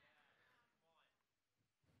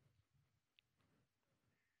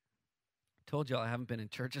 Told y'all I haven't been in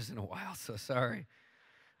churches in a while, so sorry.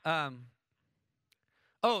 So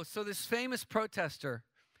this famous protester,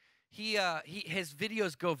 his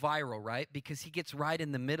videos go viral, right? Because he gets right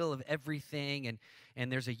in the middle of everything,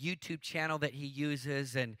 and there's a YouTube channel that he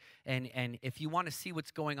uses, and if you want to see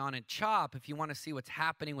what's going on in CHOP, if you want to see what's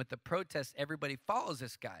happening with the protests, everybody follows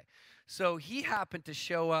this guy. So he happened to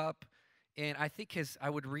show up, and I think I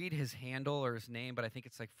would read his handle or his name, but I think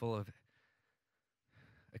it's like full of,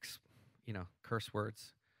 curse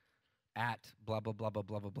words, at blah, blah, blah, blah,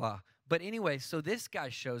 blah, blah, blah. But anyway, so this guy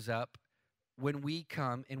shows up when we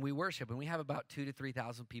come and we worship, and we have about 2,000 to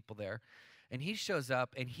 3,000 people there, and he shows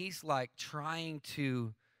up, and he's like trying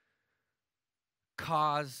to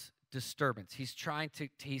cause disturbance. He's trying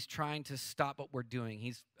to stop what we're doing.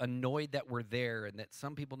 He's annoyed that we're there and that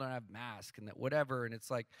some people don't have masks and that whatever. And it's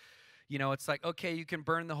like, okay, you can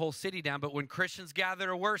burn the whole city down, but when Christians gather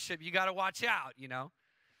to worship, you got to watch out,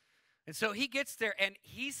 And so he gets there, and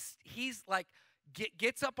he's like,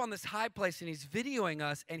 gets up on this high place, and he's videoing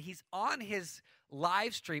us, and he's on his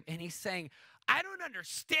live stream, and he's saying, I don't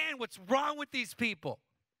understand what's wrong with these people.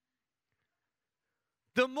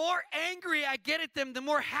 The more angry I get at them, the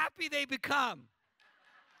more happy they become.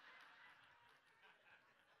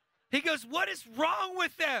 He goes, what is wrong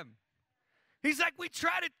with them? He's like, we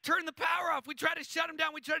try to turn the power off. We try to shut them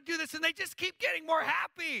down. We try to do this, and they just keep getting more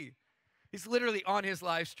happy. He's literally on his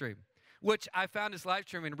live stream, which I found his live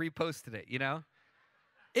stream and reposted it,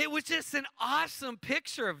 It was just an awesome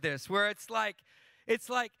picture of this, where it's like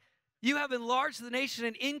You have enlarged the nation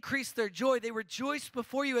and increased their joy. They rejoice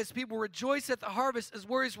before you as people rejoice at the harvest, as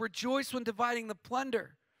warriors rejoice when dividing the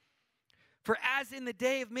plunder. For as in the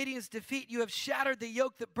day of Midian's defeat, you have shattered the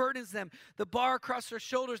yoke that burdens them, the bar across their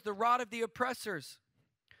shoulders, the rod of the oppressors.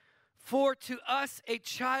 For to us a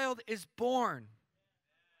child is born.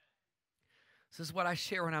 This is what I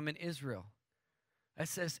share when I'm in Israel. It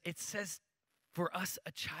says, for us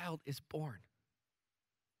a child is born.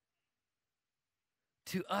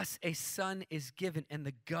 To us a son is given, and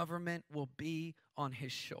the government will be on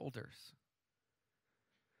his shoulders.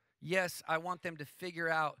 Yes, I want them to figure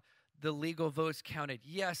out the legal votes counted.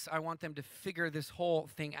 Yes, I want them to figure this whole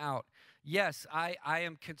thing out. Yes, I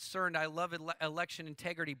am concerned. I love election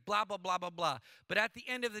integrity, blah, blah, blah, blah, blah. But at the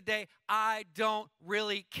end of the day, I don't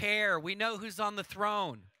really care. We know who's on the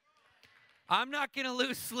throne. I'm not going to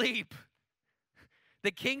lose sleep.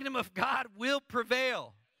 The kingdom of God will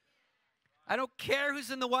prevail. I don't care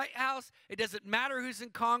who's in the White House. It doesn't matter who's in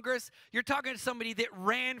Congress. You're talking to somebody that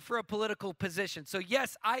ran for a political position. So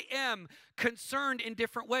yes, I am concerned in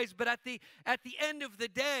different ways. But at the end of the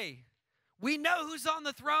day, we know who's on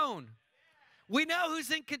the throne. We know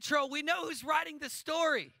who's in control. We know who's writing the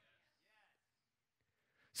story.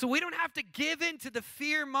 So we don't have to give in to the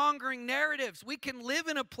fear-mongering narratives. We can live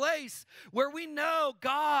in a place where we know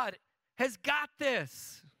God has got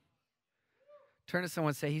this. Turn to someone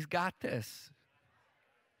and say, he's got this.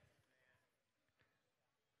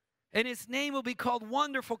 And his name will be called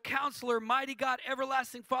Wonderful Counselor, Mighty God,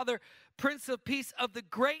 Everlasting Father, Prince of Peace. Of the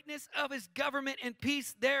greatness of his government and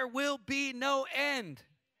peace, there will be no end.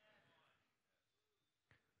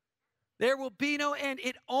 There will be no end.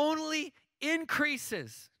 It only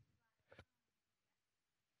increases.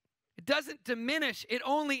 It doesn't diminish. It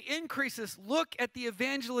only increases. Look at the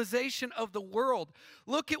evangelization of the world.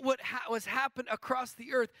 Look at what has happened across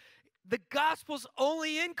the earth. The gospel's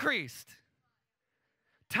only increased.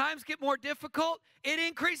 Times get more difficult. It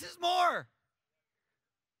increases more.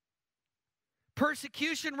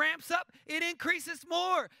 Persecution ramps up. It increases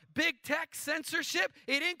more. Big tech censorship.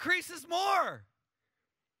 It increases more.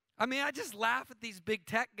 I mean, I just laugh at these big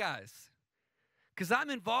tech guys. Because I'm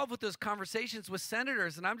involved with those conversations with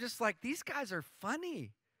senators, and I'm just like, these guys are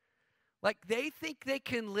funny. Like, they think they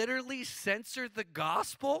can literally censor the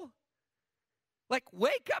gospel? Like,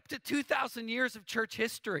 wake up to 2,000 years of church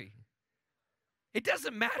history. It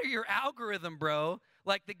doesn't matter your algorithm, bro.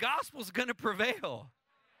 Like, the gospel's going to prevail.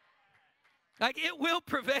 Like, it will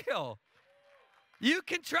prevail. You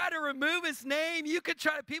can try to remove his name. You can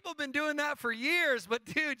try to, people have been doing that for years, but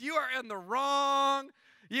dude, you are in the wrong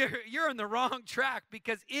You're on the wrong track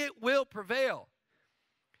because it will prevail.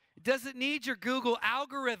 It doesn't need your Google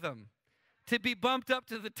algorithm to be bumped up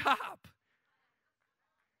to the top.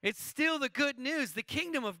 It's still the good news. The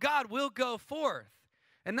kingdom of God will go forth.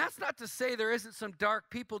 And that's not to say there isn't some dark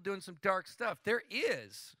people doing some dark stuff. There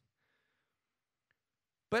is.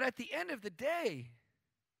 But at the end of the day,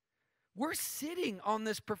 we're sitting on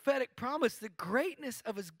this prophetic promise, the greatness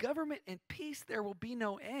of his government and peace, there will be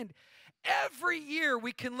no end. Every year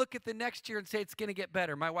we can look at the next year and say it's going to get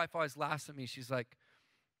better. My wife always laughs at me. She's like,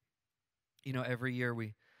 you know, every year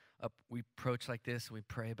we approach like this and we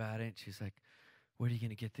pray about it. And she's like, what are you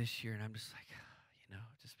going to get this year? And I'm just like, you know,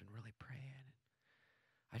 just been really praying.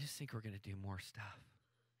 I just think we're going to do more stuff.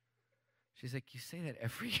 She's like, you say that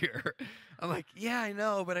every year. I'm like, yeah, I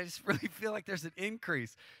know, but I just really feel like there's an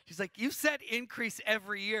increase. She's like, you said increase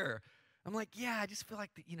every year. I'm like, yeah, I just feel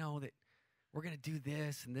like that, you know, that we're going to do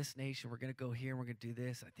this in this nation. We're going to go here and we're going to do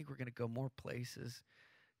this. I think we're going to go more places.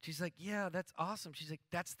 She's like, yeah, that's awesome. She's like,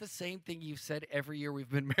 that's the same thing you've said every year we've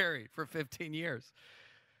been married for 15 years.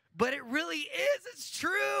 But it really is. It's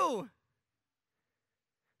true.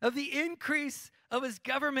 Of the increase of his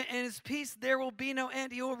government and his peace, there will be no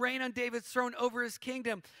end. He will reign on David's throne over his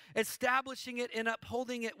kingdom, establishing it and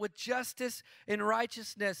upholding it with justice and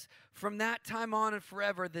righteousness from that time on and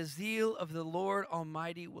forever. The zeal of the Lord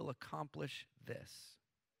Almighty will accomplish this.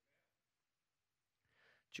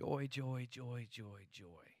 Joy, joy, joy, joy, joy.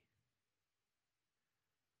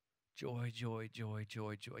 Joy, joy, joy,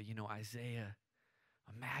 joy, joy. You know, Isaiah,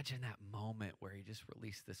 imagine that moment where he just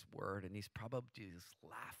released this word and he's probably just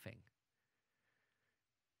laughing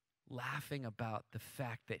about the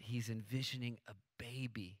fact that he's envisioning a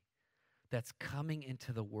baby that's coming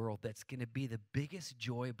into the world that's going to be the biggest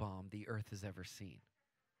joy bomb the earth has ever seen.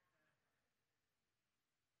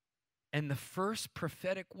 And the first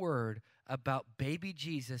prophetic word about baby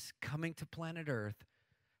Jesus coming to planet Earth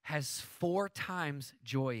has 4 times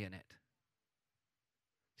joy in it.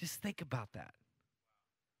 Just think about that.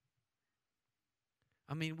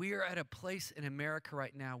 I mean, we are at a place in America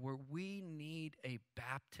right now where we need a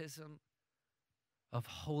baptism of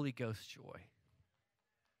Holy Ghost joy.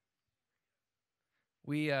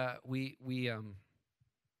 We've had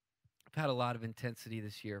a lot of intensity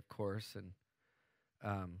this year, of course, and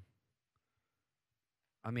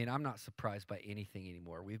I mean, I'm not surprised by anything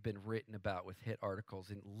anymore. We've been written about with hit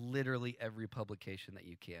articles in literally every publication that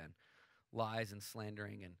you can, lies and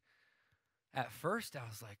slandering. And at first, I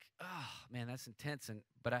was like, oh, man, that's intense.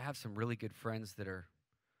 But I have some really good friends that are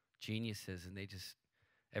geniuses, and they just,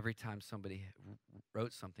 every time somebody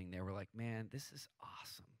wrote something, they were like, man, this is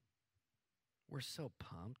awesome. We're so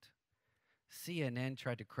pumped. CNN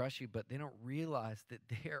tried to crush you, but they don't realize that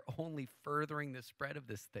they're only furthering the spread of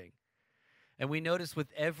this thing. And we noticed with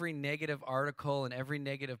every negative article and every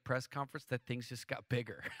negative press conference that things just got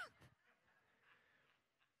bigger.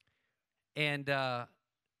 And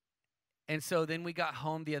so then we got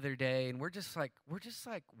home the other day, and we're just like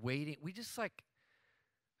waiting. We just like,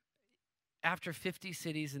 after 50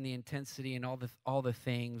 cities and the intensity and all the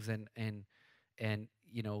things and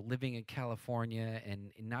you know, living in California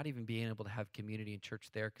and not even being able to have community and church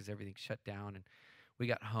there because everything's shut down. And we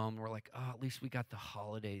got home, and we're like, oh, at least we got the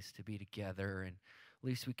holidays to be together, and at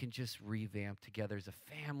least we can just revamp together as a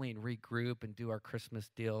family and regroup and do our Christmas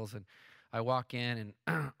deals. And I walk in,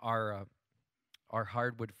 and our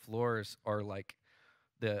hardwood floors are like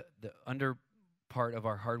the under part of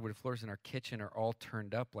our hardwood floors in our kitchen are all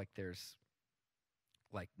turned up like there's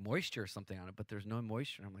like moisture or something on it, but there's no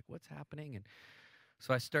moisture. And I'm like, what's happening? And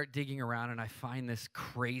so I start digging around, and I find this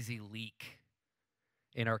crazy leak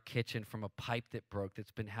in our kitchen from a pipe that broke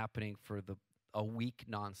that's been happening for a week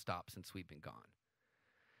nonstop since we've been gone.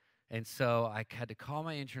 And so I had to call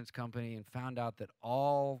my insurance company and found out that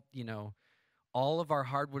all of our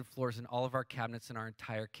hardwood floors and all of our cabinets in our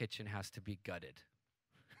entire kitchen has to be gutted.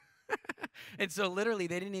 And so literally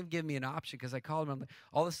they didn't even give me an option because I called them.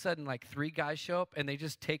 All of a sudden, like 3 guys show up, and they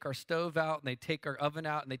just take our stove out, and they take our oven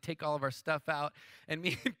out, and they take all of our stuff out. And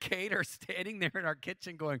me and Kate are standing there in our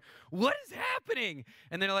kitchen going, what is happening?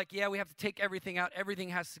 And they're like, yeah, we have to take everything out. Everything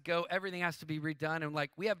has to go. Everything has to be redone. And I'm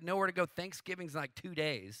like, we have nowhere to go. Thanksgiving's in like 2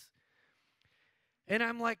 days. And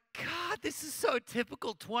I'm like, God, this is so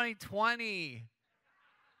typical 2020.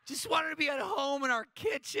 Just wanted to be at home in our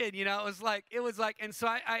kitchen, you know. It was like, and so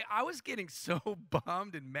I was getting so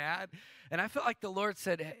bummed and mad, and I felt like the Lord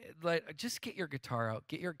said, hey, like, just get your guitar out,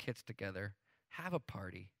 get your kids together, have a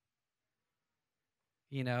party,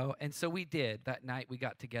 you know. And so we did. That night we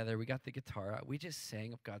got together, we got the guitar out, we just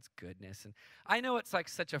sang of God's goodness. And I know it's like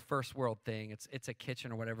such a first world thing, it's a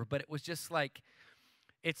kitchen or whatever, but it was just like,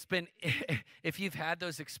 it's been, if you've had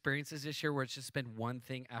those experiences this year where it's just been one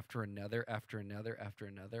thing after another, after another, after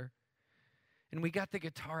another. And we got the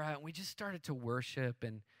guitar out, and we just started to worship,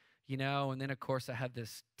 and, you know, and then, of course, I had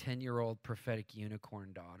this 10-year-old prophetic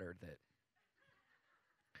unicorn daughter that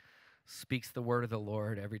speaks the word of the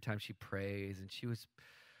Lord every time she prays. And she was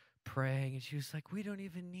praying, and she was like, we don't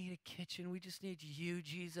even need a kitchen. We just need you,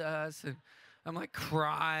 Jesus. And I'm like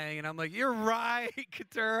crying, and I'm like, you're right,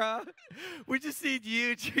 Keturah. We just need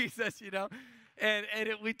you, Jesus, you know. And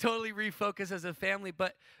we totally refocus as a family.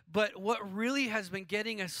 But what really has been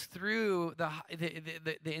getting us through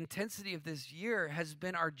the intensity of this year has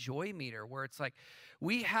been our joy meter, where it's like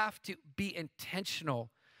we have to be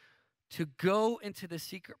intentional to go into the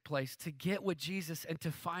secret place, to get with Jesus, and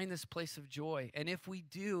to find this place of joy. And if we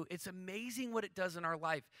do, it's amazing what it does in our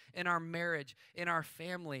life, in our marriage, in our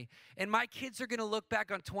family. And my kids are going to look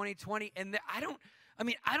back on 2020, and I don't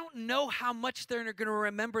know how much they're going to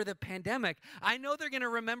remember the pandemic. I know they're going to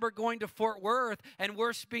remember going to Fort Worth and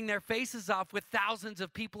worshiping their faces off with thousands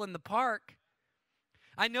of people in the park.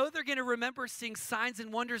 I know they're going to remember seeing signs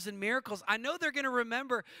and wonders and miracles. I know they're going to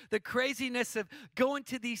remember the craziness of going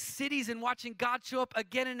to these cities and watching God show up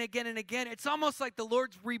again and again and again. It's almost like the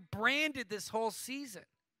Lord's rebranded this whole season.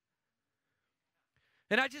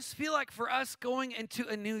 And I just feel like for us going into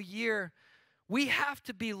a new year, we have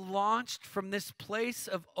to be launched from this place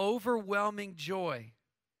of overwhelming joy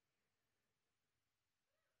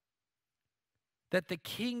that the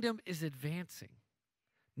kingdom is advancing.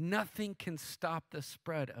 Nothing can stop the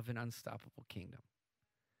spread of an unstoppable kingdom.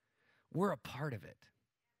 We're a part of it.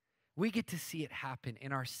 We get to see it happen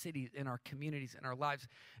in our cities, in our communities, in our lives.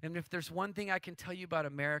 And if there's one thing I can tell you about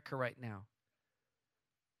America right now,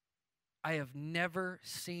 I have never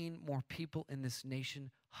seen more people in this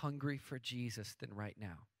nation hungry for Jesus than right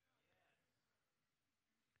now.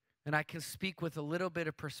 And I can speak with a little bit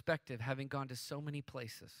of perspective, having gone to so many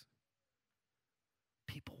places.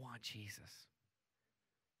 People want Jesus.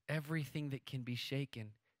 Everything that can be shaken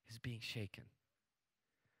is being shaken.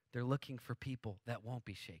 They're looking for people that won't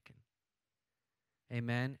be shaken.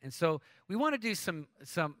 Amen. And so we want to do some,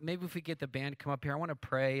 maybe if we get the band to come up here, I want to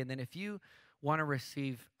pray. And then if you want to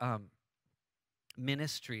receive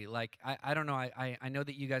ministry, like, I don't know, I know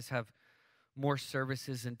that you guys have more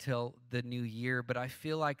services until the new year, but I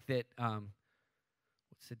feel like that,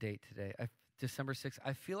 what's the date today? December 6th.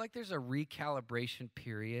 I feel like there's a recalibration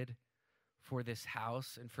period for this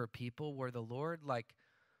house and for people where the Lord, like,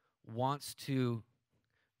 wants to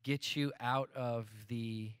get you out of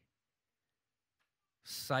the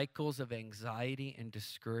cycles of anxiety and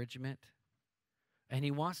discouragement. And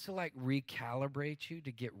he wants to, like, recalibrate you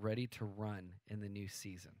to get ready to run in the new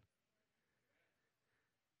season.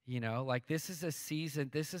 You know, like, this is a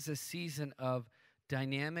season of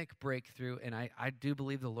dynamic breakthrough. And I do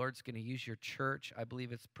believe the Lord's going to use your church. I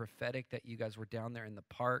believe it's prophetic that you guys were down there in the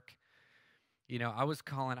park. You know, I was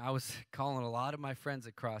calling a lot of my friends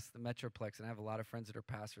across the Metroplex, and I have a lot of friends that are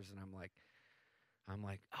pastors, and I'm like,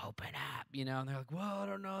 open up, you know, and they're like, well, I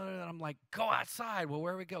don't know. And I'm like, go outside. Well,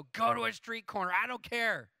 where do we go? Go to a street corner. I don't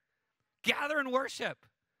care. Gather and worship.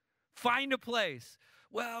 Find a place.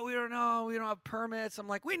 Well, we don't know. We don't have permits. I'm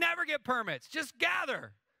like, we never get permits. Just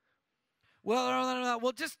gather. Well, no.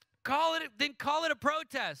 Well, just call it a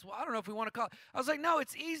protest. Well, I don't know if we want to call it. I was like, no,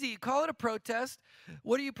 it's easy. You call it a protest.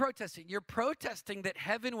 What are you protesting? You're protesting that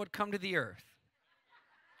heaven would come to the earth.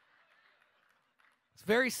 It's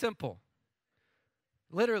very simple.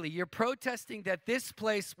 Literally, you're protesting that this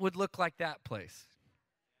place would look like that place.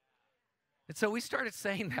 And so we started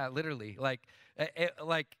saying that literally. Like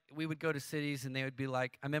we would go to cities and they would be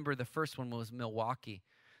like, I remember the first one was Milwaukee.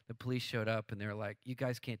 The police showed up and they were like, you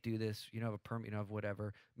guys can't do this. You don't have a permit, you don't have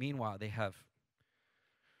whatever. Meanwhile, they have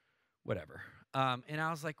whatever. And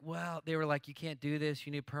I was like, well, they were like, you can't do this.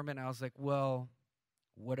 You need a permit. And I was like, well,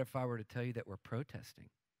 what if I were to tell you that we're protesting?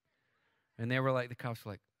 And they were like, the cops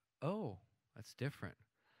were like, oh, that's different.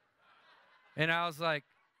 And I was like,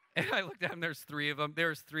 and I looked at them, there's three of them.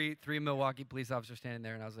 There's three Milwaukee police officers standing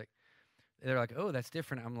there. And I was like, they're like, oh, that's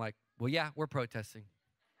different. I'm like, well, yeah, we're protesting.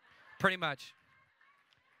 Pretty much.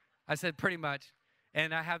 I said, pretty much.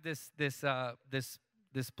 And I have this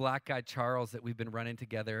black guy, Charles, that we've been running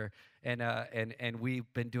together. And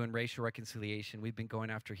we've been doing racial reconciliation. We've been going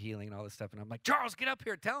after healing and all this stuff. And I'm like, Charles, get up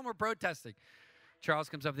here. Tell him we're protesting. Charles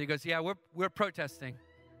comes up and he goes, yeah, we're protesting.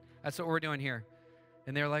 That's what we're doing here.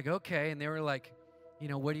 And they were like, okay. And they were like, you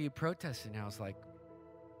know, what are you protesting? And I was like,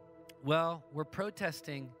 well, we're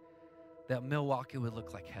protesting that Milwaukee would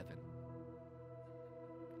look like heaven.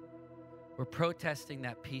 We're protesting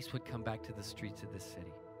that peace would come back to the streets of this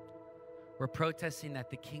city. We're protesting that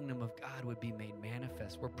the kingdom of God would be made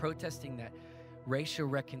manifest. We're protesting that racial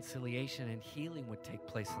reconciliation and healing would take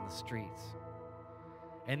place in the streets.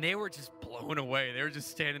 And they were just blown away. They were just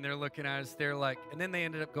standing there looking at us. They're like, and then they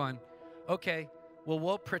ended up going, okay, well,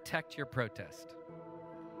 we'll protect your protest.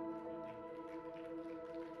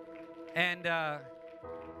 And,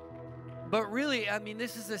 but really, I mean,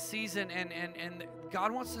 this is a season, and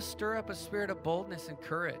God wants to stir up a spirit of boldness and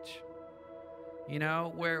courage, you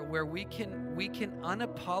know, where we can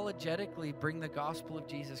unapologetically bring the gospel of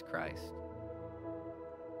Jesus Christ.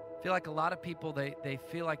 I feel like a lot of people, they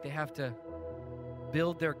feel like they have to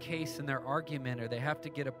build their case and their argument, or they have to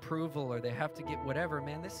get approval, or they have to get whatever.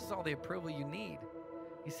 Man, this is all the approval you need.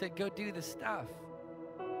 He said, go do the stuff.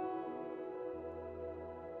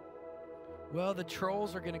 Well, the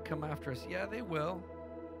trolls are going to come after us. Yeah, they will.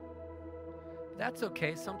 That's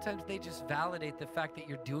okay. Sometimes they just validate the fact that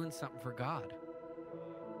you're doing something for God.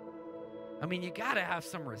 I mean, you got to have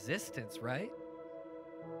some resistance, right?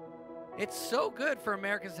 It's so good for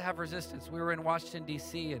Americans to have resistance. We were in Washington,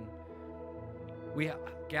 D.C., and we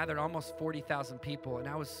gathered almost 40,000 people, and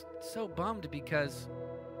I was so bummed because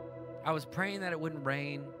I was praying that it wouldn't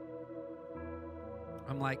rain.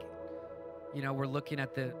 I'm like, you know, we're looking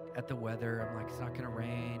at the weather. I'm like, it's not going to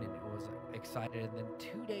rain, and it was excited. And then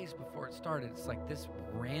 2 days before it started, it's like this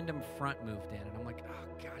random front moved in, and I'm like,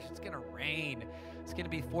 oh gosh, it's going to rain. It's going to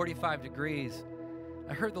be 45 degrees.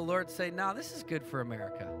 I heard the Lord say, no, this is good for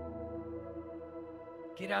America.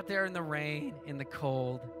 Get out there in the rain, in the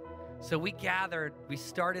cold. So we gathered, we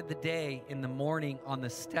started the day in the morning on the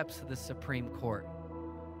steps of the Supreme Court.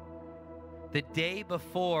 The day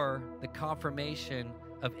before the confirmation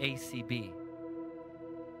of ACB.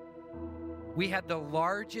 We had the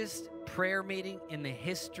largest prayer meeting in the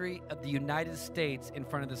history of the United States in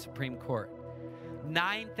front of the Supreme Court.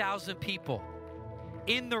 9,000 people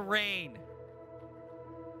in the rain.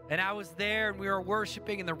 And I was there, and we were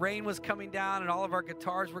worshiping, and the rain was coming down, and all of our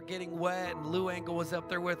guitars were getting wet, and Lou Engle was up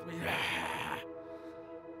there with me.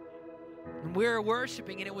 I'm And we were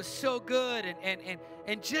worshiping, and it was so good.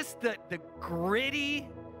 And just the gritty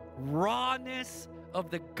rawness of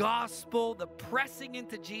the gospel, the pressing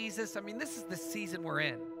into Jesus. I mean, this is the season we're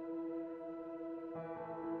in.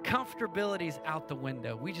 Comfortability is out the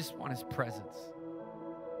window. We just want his presence.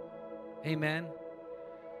 Amen.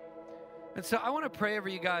 And so I want to pray over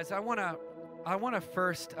you guys. I want to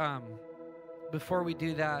first, before we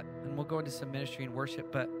do that, and we'll go into some ministry and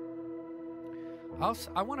worship, but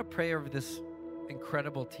I want to pray over this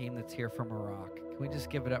incredible team that's here from Iraq. Can we just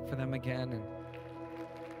give it up for them again? And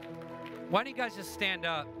why don't you guys just stand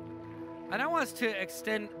up? And I want us to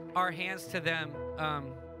extend our hands to them.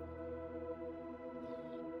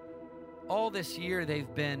 All this year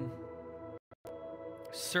they've been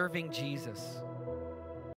serving Jesus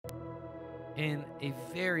in a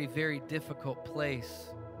very, very difficult place.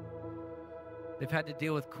 They've had to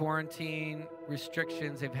deal with quarantine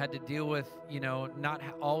restrictions. They've had to deal with, not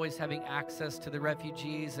always having access to the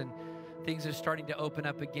refugees, and things are starting to open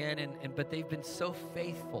up again. But they've been so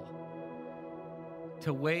faithful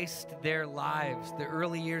to waste their lives, the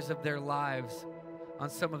early years of their lives, on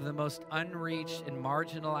some of the most unreached and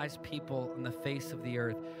marginalized people on the face of the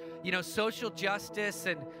earth. Social justice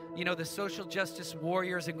and, the social justice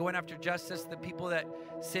warriors and going after justice, the people that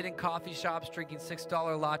sit in coffee shops drinking $6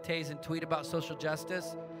 lattes and tweet about social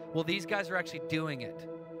justice, well, these guys are actually doing it.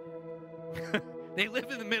 They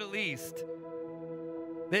live in the Middle East.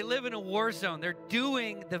 They live in a war zone. They're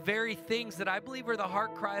doing the very things that I believe are the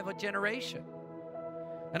heart cry of a generation.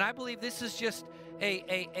 And I believe this is just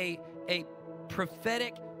a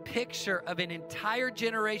prophetic picture of an entire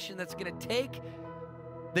generation that's going to take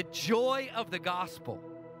the joy of the gospel.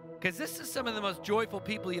 Because this is some of the most joyful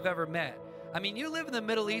people you've ever met. I mean, you live in the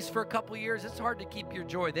Middle East for a couple years, it's hard to keep your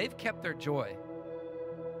joy. They've kept their joy.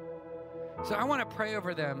 So I want to pray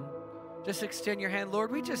over them. Just extend your hand.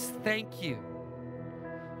 Lord, we just thank you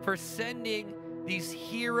for sending these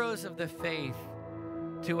heroes of the faith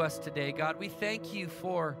to us today. God, we thank you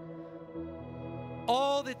for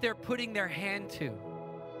all that they're putting their hand to.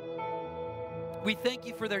 We thank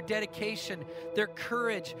you for their dedication, their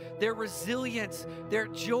courage, their resilience, their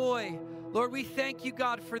joy. Lord, we thank you,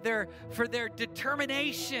 God, for their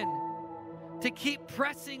determination to keep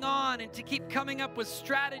pressing on and to keep coming up with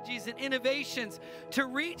strategies and innovations to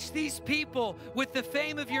reach these people with the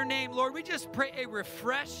fame of your name. Lord, we just pray a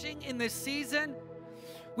refreshing in this season.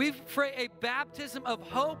 We pray a baptism of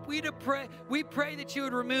hope. We pray that you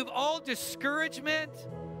would remove all discouragement,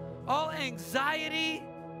 all anxiety,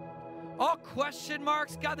 all question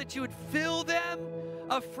marks, God, that you would fill them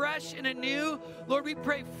afresh and anew. Lord, we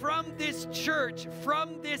pray from this church,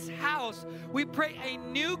 from this house, we pray a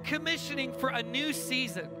new commissioning for a new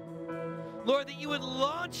season. Lord, that you would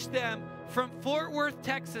launch them from Fort Worth,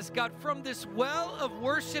 Texas, God, from this well of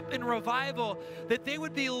worship and revival, that they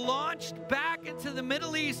would be launched back into the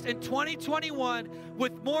Middle East in 2021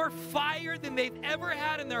 with more fire than they've ever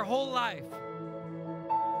had in their whole life.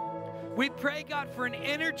 We pray, God, for an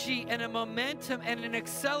energy and a momentum and an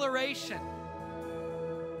acceleration.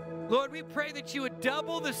 Lord, we pray that you would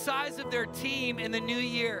double the size of their team in the new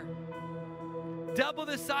year. Double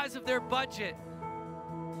the size of their budget.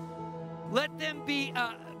 Let them be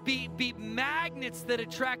magnets that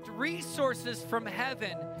attract resources from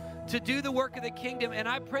heaven to do the work of the kingdom. And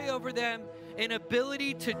I pray over them an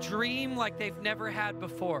ability to dream like they've never had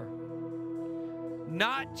before.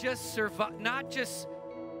 Not just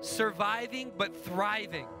surviving, but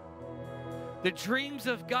thriving. The dreams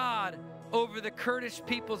of God over the Kurdish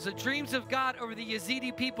peoples, the dreams of God over the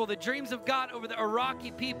Yazidi people, the dreams of God over the Iraqi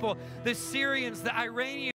people, the Syrians, the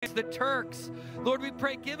Iranians, the Turks. Lord, we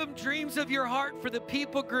pray, give them dreams of your heart for the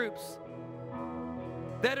people groups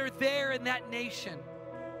that are there in that nation.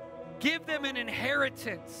 Give them an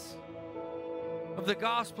inheritance of the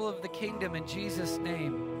gospel of the kingdom in Jesus'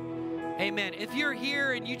 name. Amen. If you're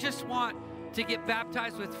here and you just want to get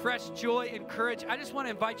baptized with fresh joy and courage, I just want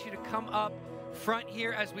to invite you to come up front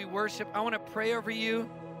here as we worship. I want to pray over you.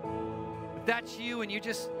 If that's you and you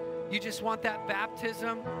just want that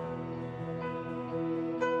baptism,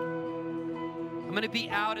 I'm going to be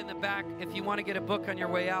out in the back. If you want to get a book on your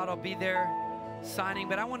way out, I'll be there signing.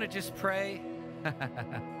 But I want to just pray.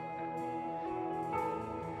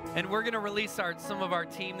 And we're going to release some of our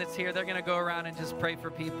team that's here. They're going to go around and just pray for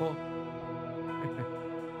people.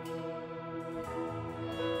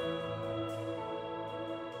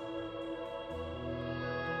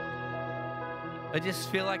 I just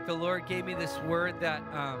feel like the Lord gave me this word that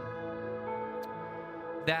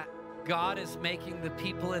that God is making the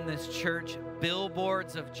people in this church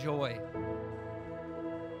billboards of joy.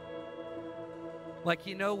 Like,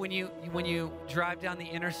 you know, when you drive down the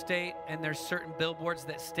interstate and there's certain billboards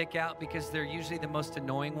that stick out because they're usually the most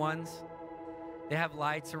annoying ones. They have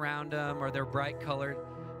lights around them or they're bright colored.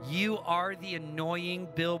 You are the annoying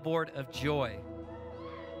billboard of joy.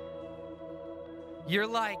 You're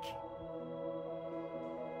like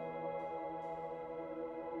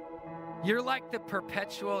the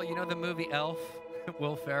perpetual, you know the movie Elf,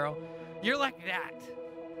 Will Ferrell? You're like that.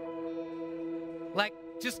 Like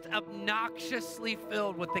just obnoxiously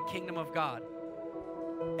filled with the kingdom of God.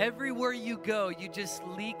 Everywhere you go, you just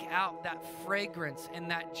leak out that fragrance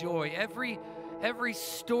and that joy. Every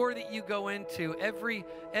store that you go into, every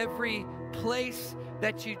place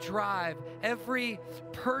that you drive, every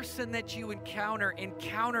person that you encounter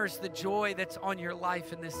encounters the joy that's on your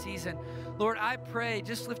life in this season. Lord, I pray,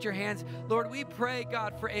 just lift your hands. Lord, we pray,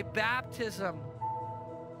 God, for a baptism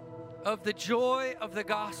of the joy of the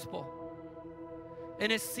gospel. In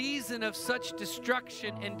a season of such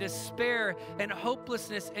destruction and despair and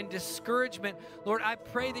hopelessness and discouragement, Lord, I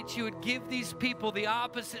pray that you would give these people the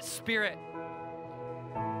opposite spirit.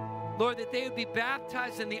 Lord, that they would be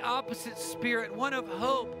baptized in the opposite spirit, one of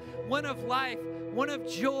hope, one of life, one of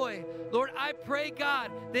joy. Lord, I pray, God,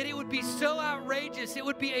 that it would be so outrageous. It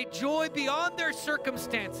would be a joy beyond their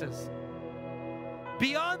circumstances,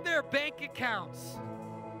 beyond their bank accounts,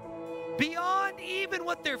 beyond even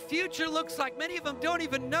what their future looks like. Many of them don't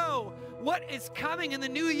even know what is coming in the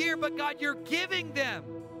new year, but God, you're giving them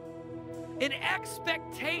an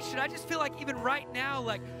expectation. I just feel like even right now,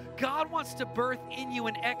 like God wants to birth in you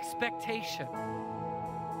an expectation.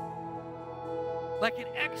 Like an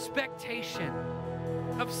expectation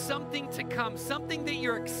of something to come, something that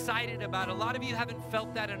you're excited about. A lot of you haven't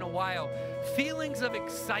felt that in a while. Feelings of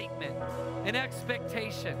excitement and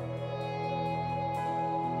expectation.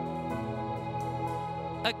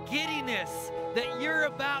 A giddiness that you're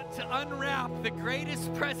about to unwrap the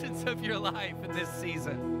greatest presents of your life in this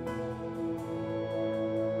season.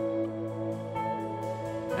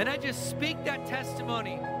 And I just speak that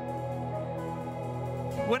testimony.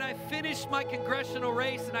 When I finished my congressional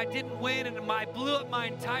race and I didn't win and I blew up my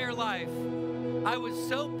entire life, I was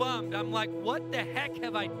so bummed. I'm like, what the heck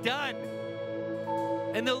have I done?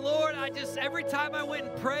 And the Lord, every time I went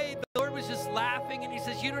and prayed, the Lord was just laughing and he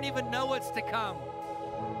says, you don't even know what's to come.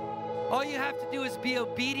 All you have to do is be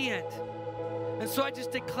obedient. And so I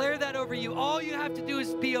just declare that over you. All you have to do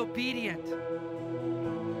is be obedient.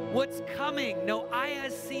 What's coming, no eye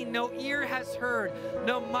has seen, no ear has heard,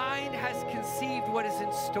 no mind has conceived what is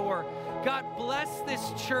in store. God, bless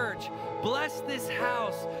this church, bless this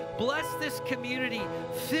house, bless this community.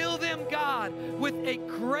 Fill them, God, with a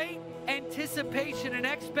great anticipation and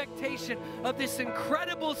expectation of this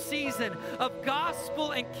incredible season of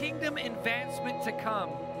gospel and kingdom advancement to come.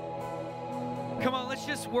 Come on, let's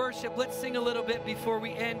just worship. Let's sing a little bit before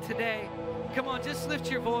we end today. Come on, just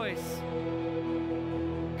lift your voice.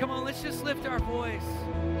 Come on, let's just lift our voice.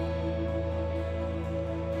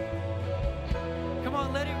 Come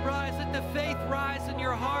on, let it rise. Let the faith rise in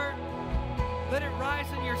your heart. Let it rise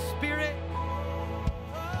in your spirit.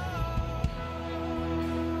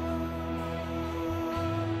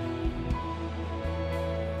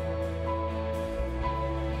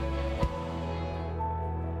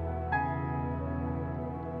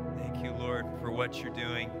 Thank you, Lord, for what you're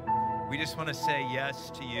doing. We just want to say yes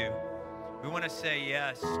to you. We want to say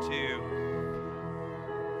yes to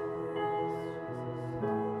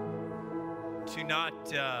not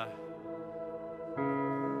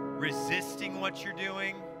resisting what you're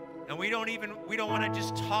doing, and we don't want to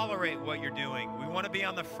just tolerate what you're doing. We want to be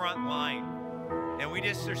on the front line, and we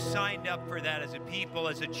just are signed up for that as a people,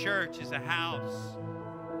 as a church, as a house.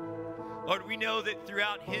 Lord, we know that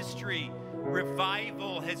throughout history,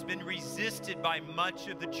 revival has been resisted by much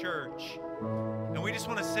of the church. And we just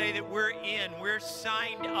want to say that we're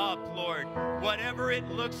signed up, Lord. Whatever it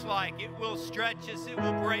looks like, it will stretch us, it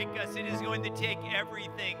will break us, it is going to take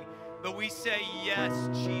everything. But we say, yes,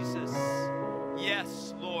 Jesus.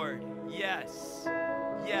 Yes, Lord. Yes.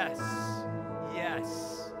 Yes.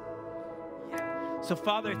 Yes. Yeah. So,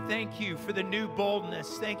 Father, thank you for the new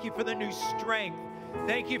boldness. Thank you for the new strength.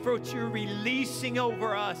 Thank you for what you're releasing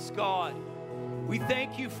over us, God. We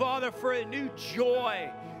thank you, Father, for a new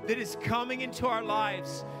joy that is coming into our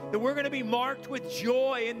lives, that we're going to be marked with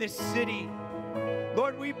joy in this city.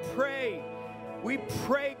 Lord, we pray,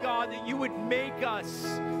 God, that you would make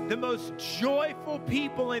us the most joyful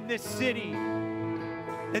people in this city,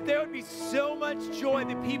 that there would be so much joy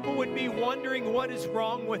that people would be wondering what is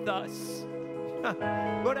wrong with us.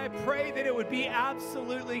 Lord, I pray that it would be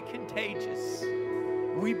absolutely contagious.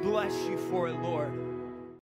 We bless you for it, Lord.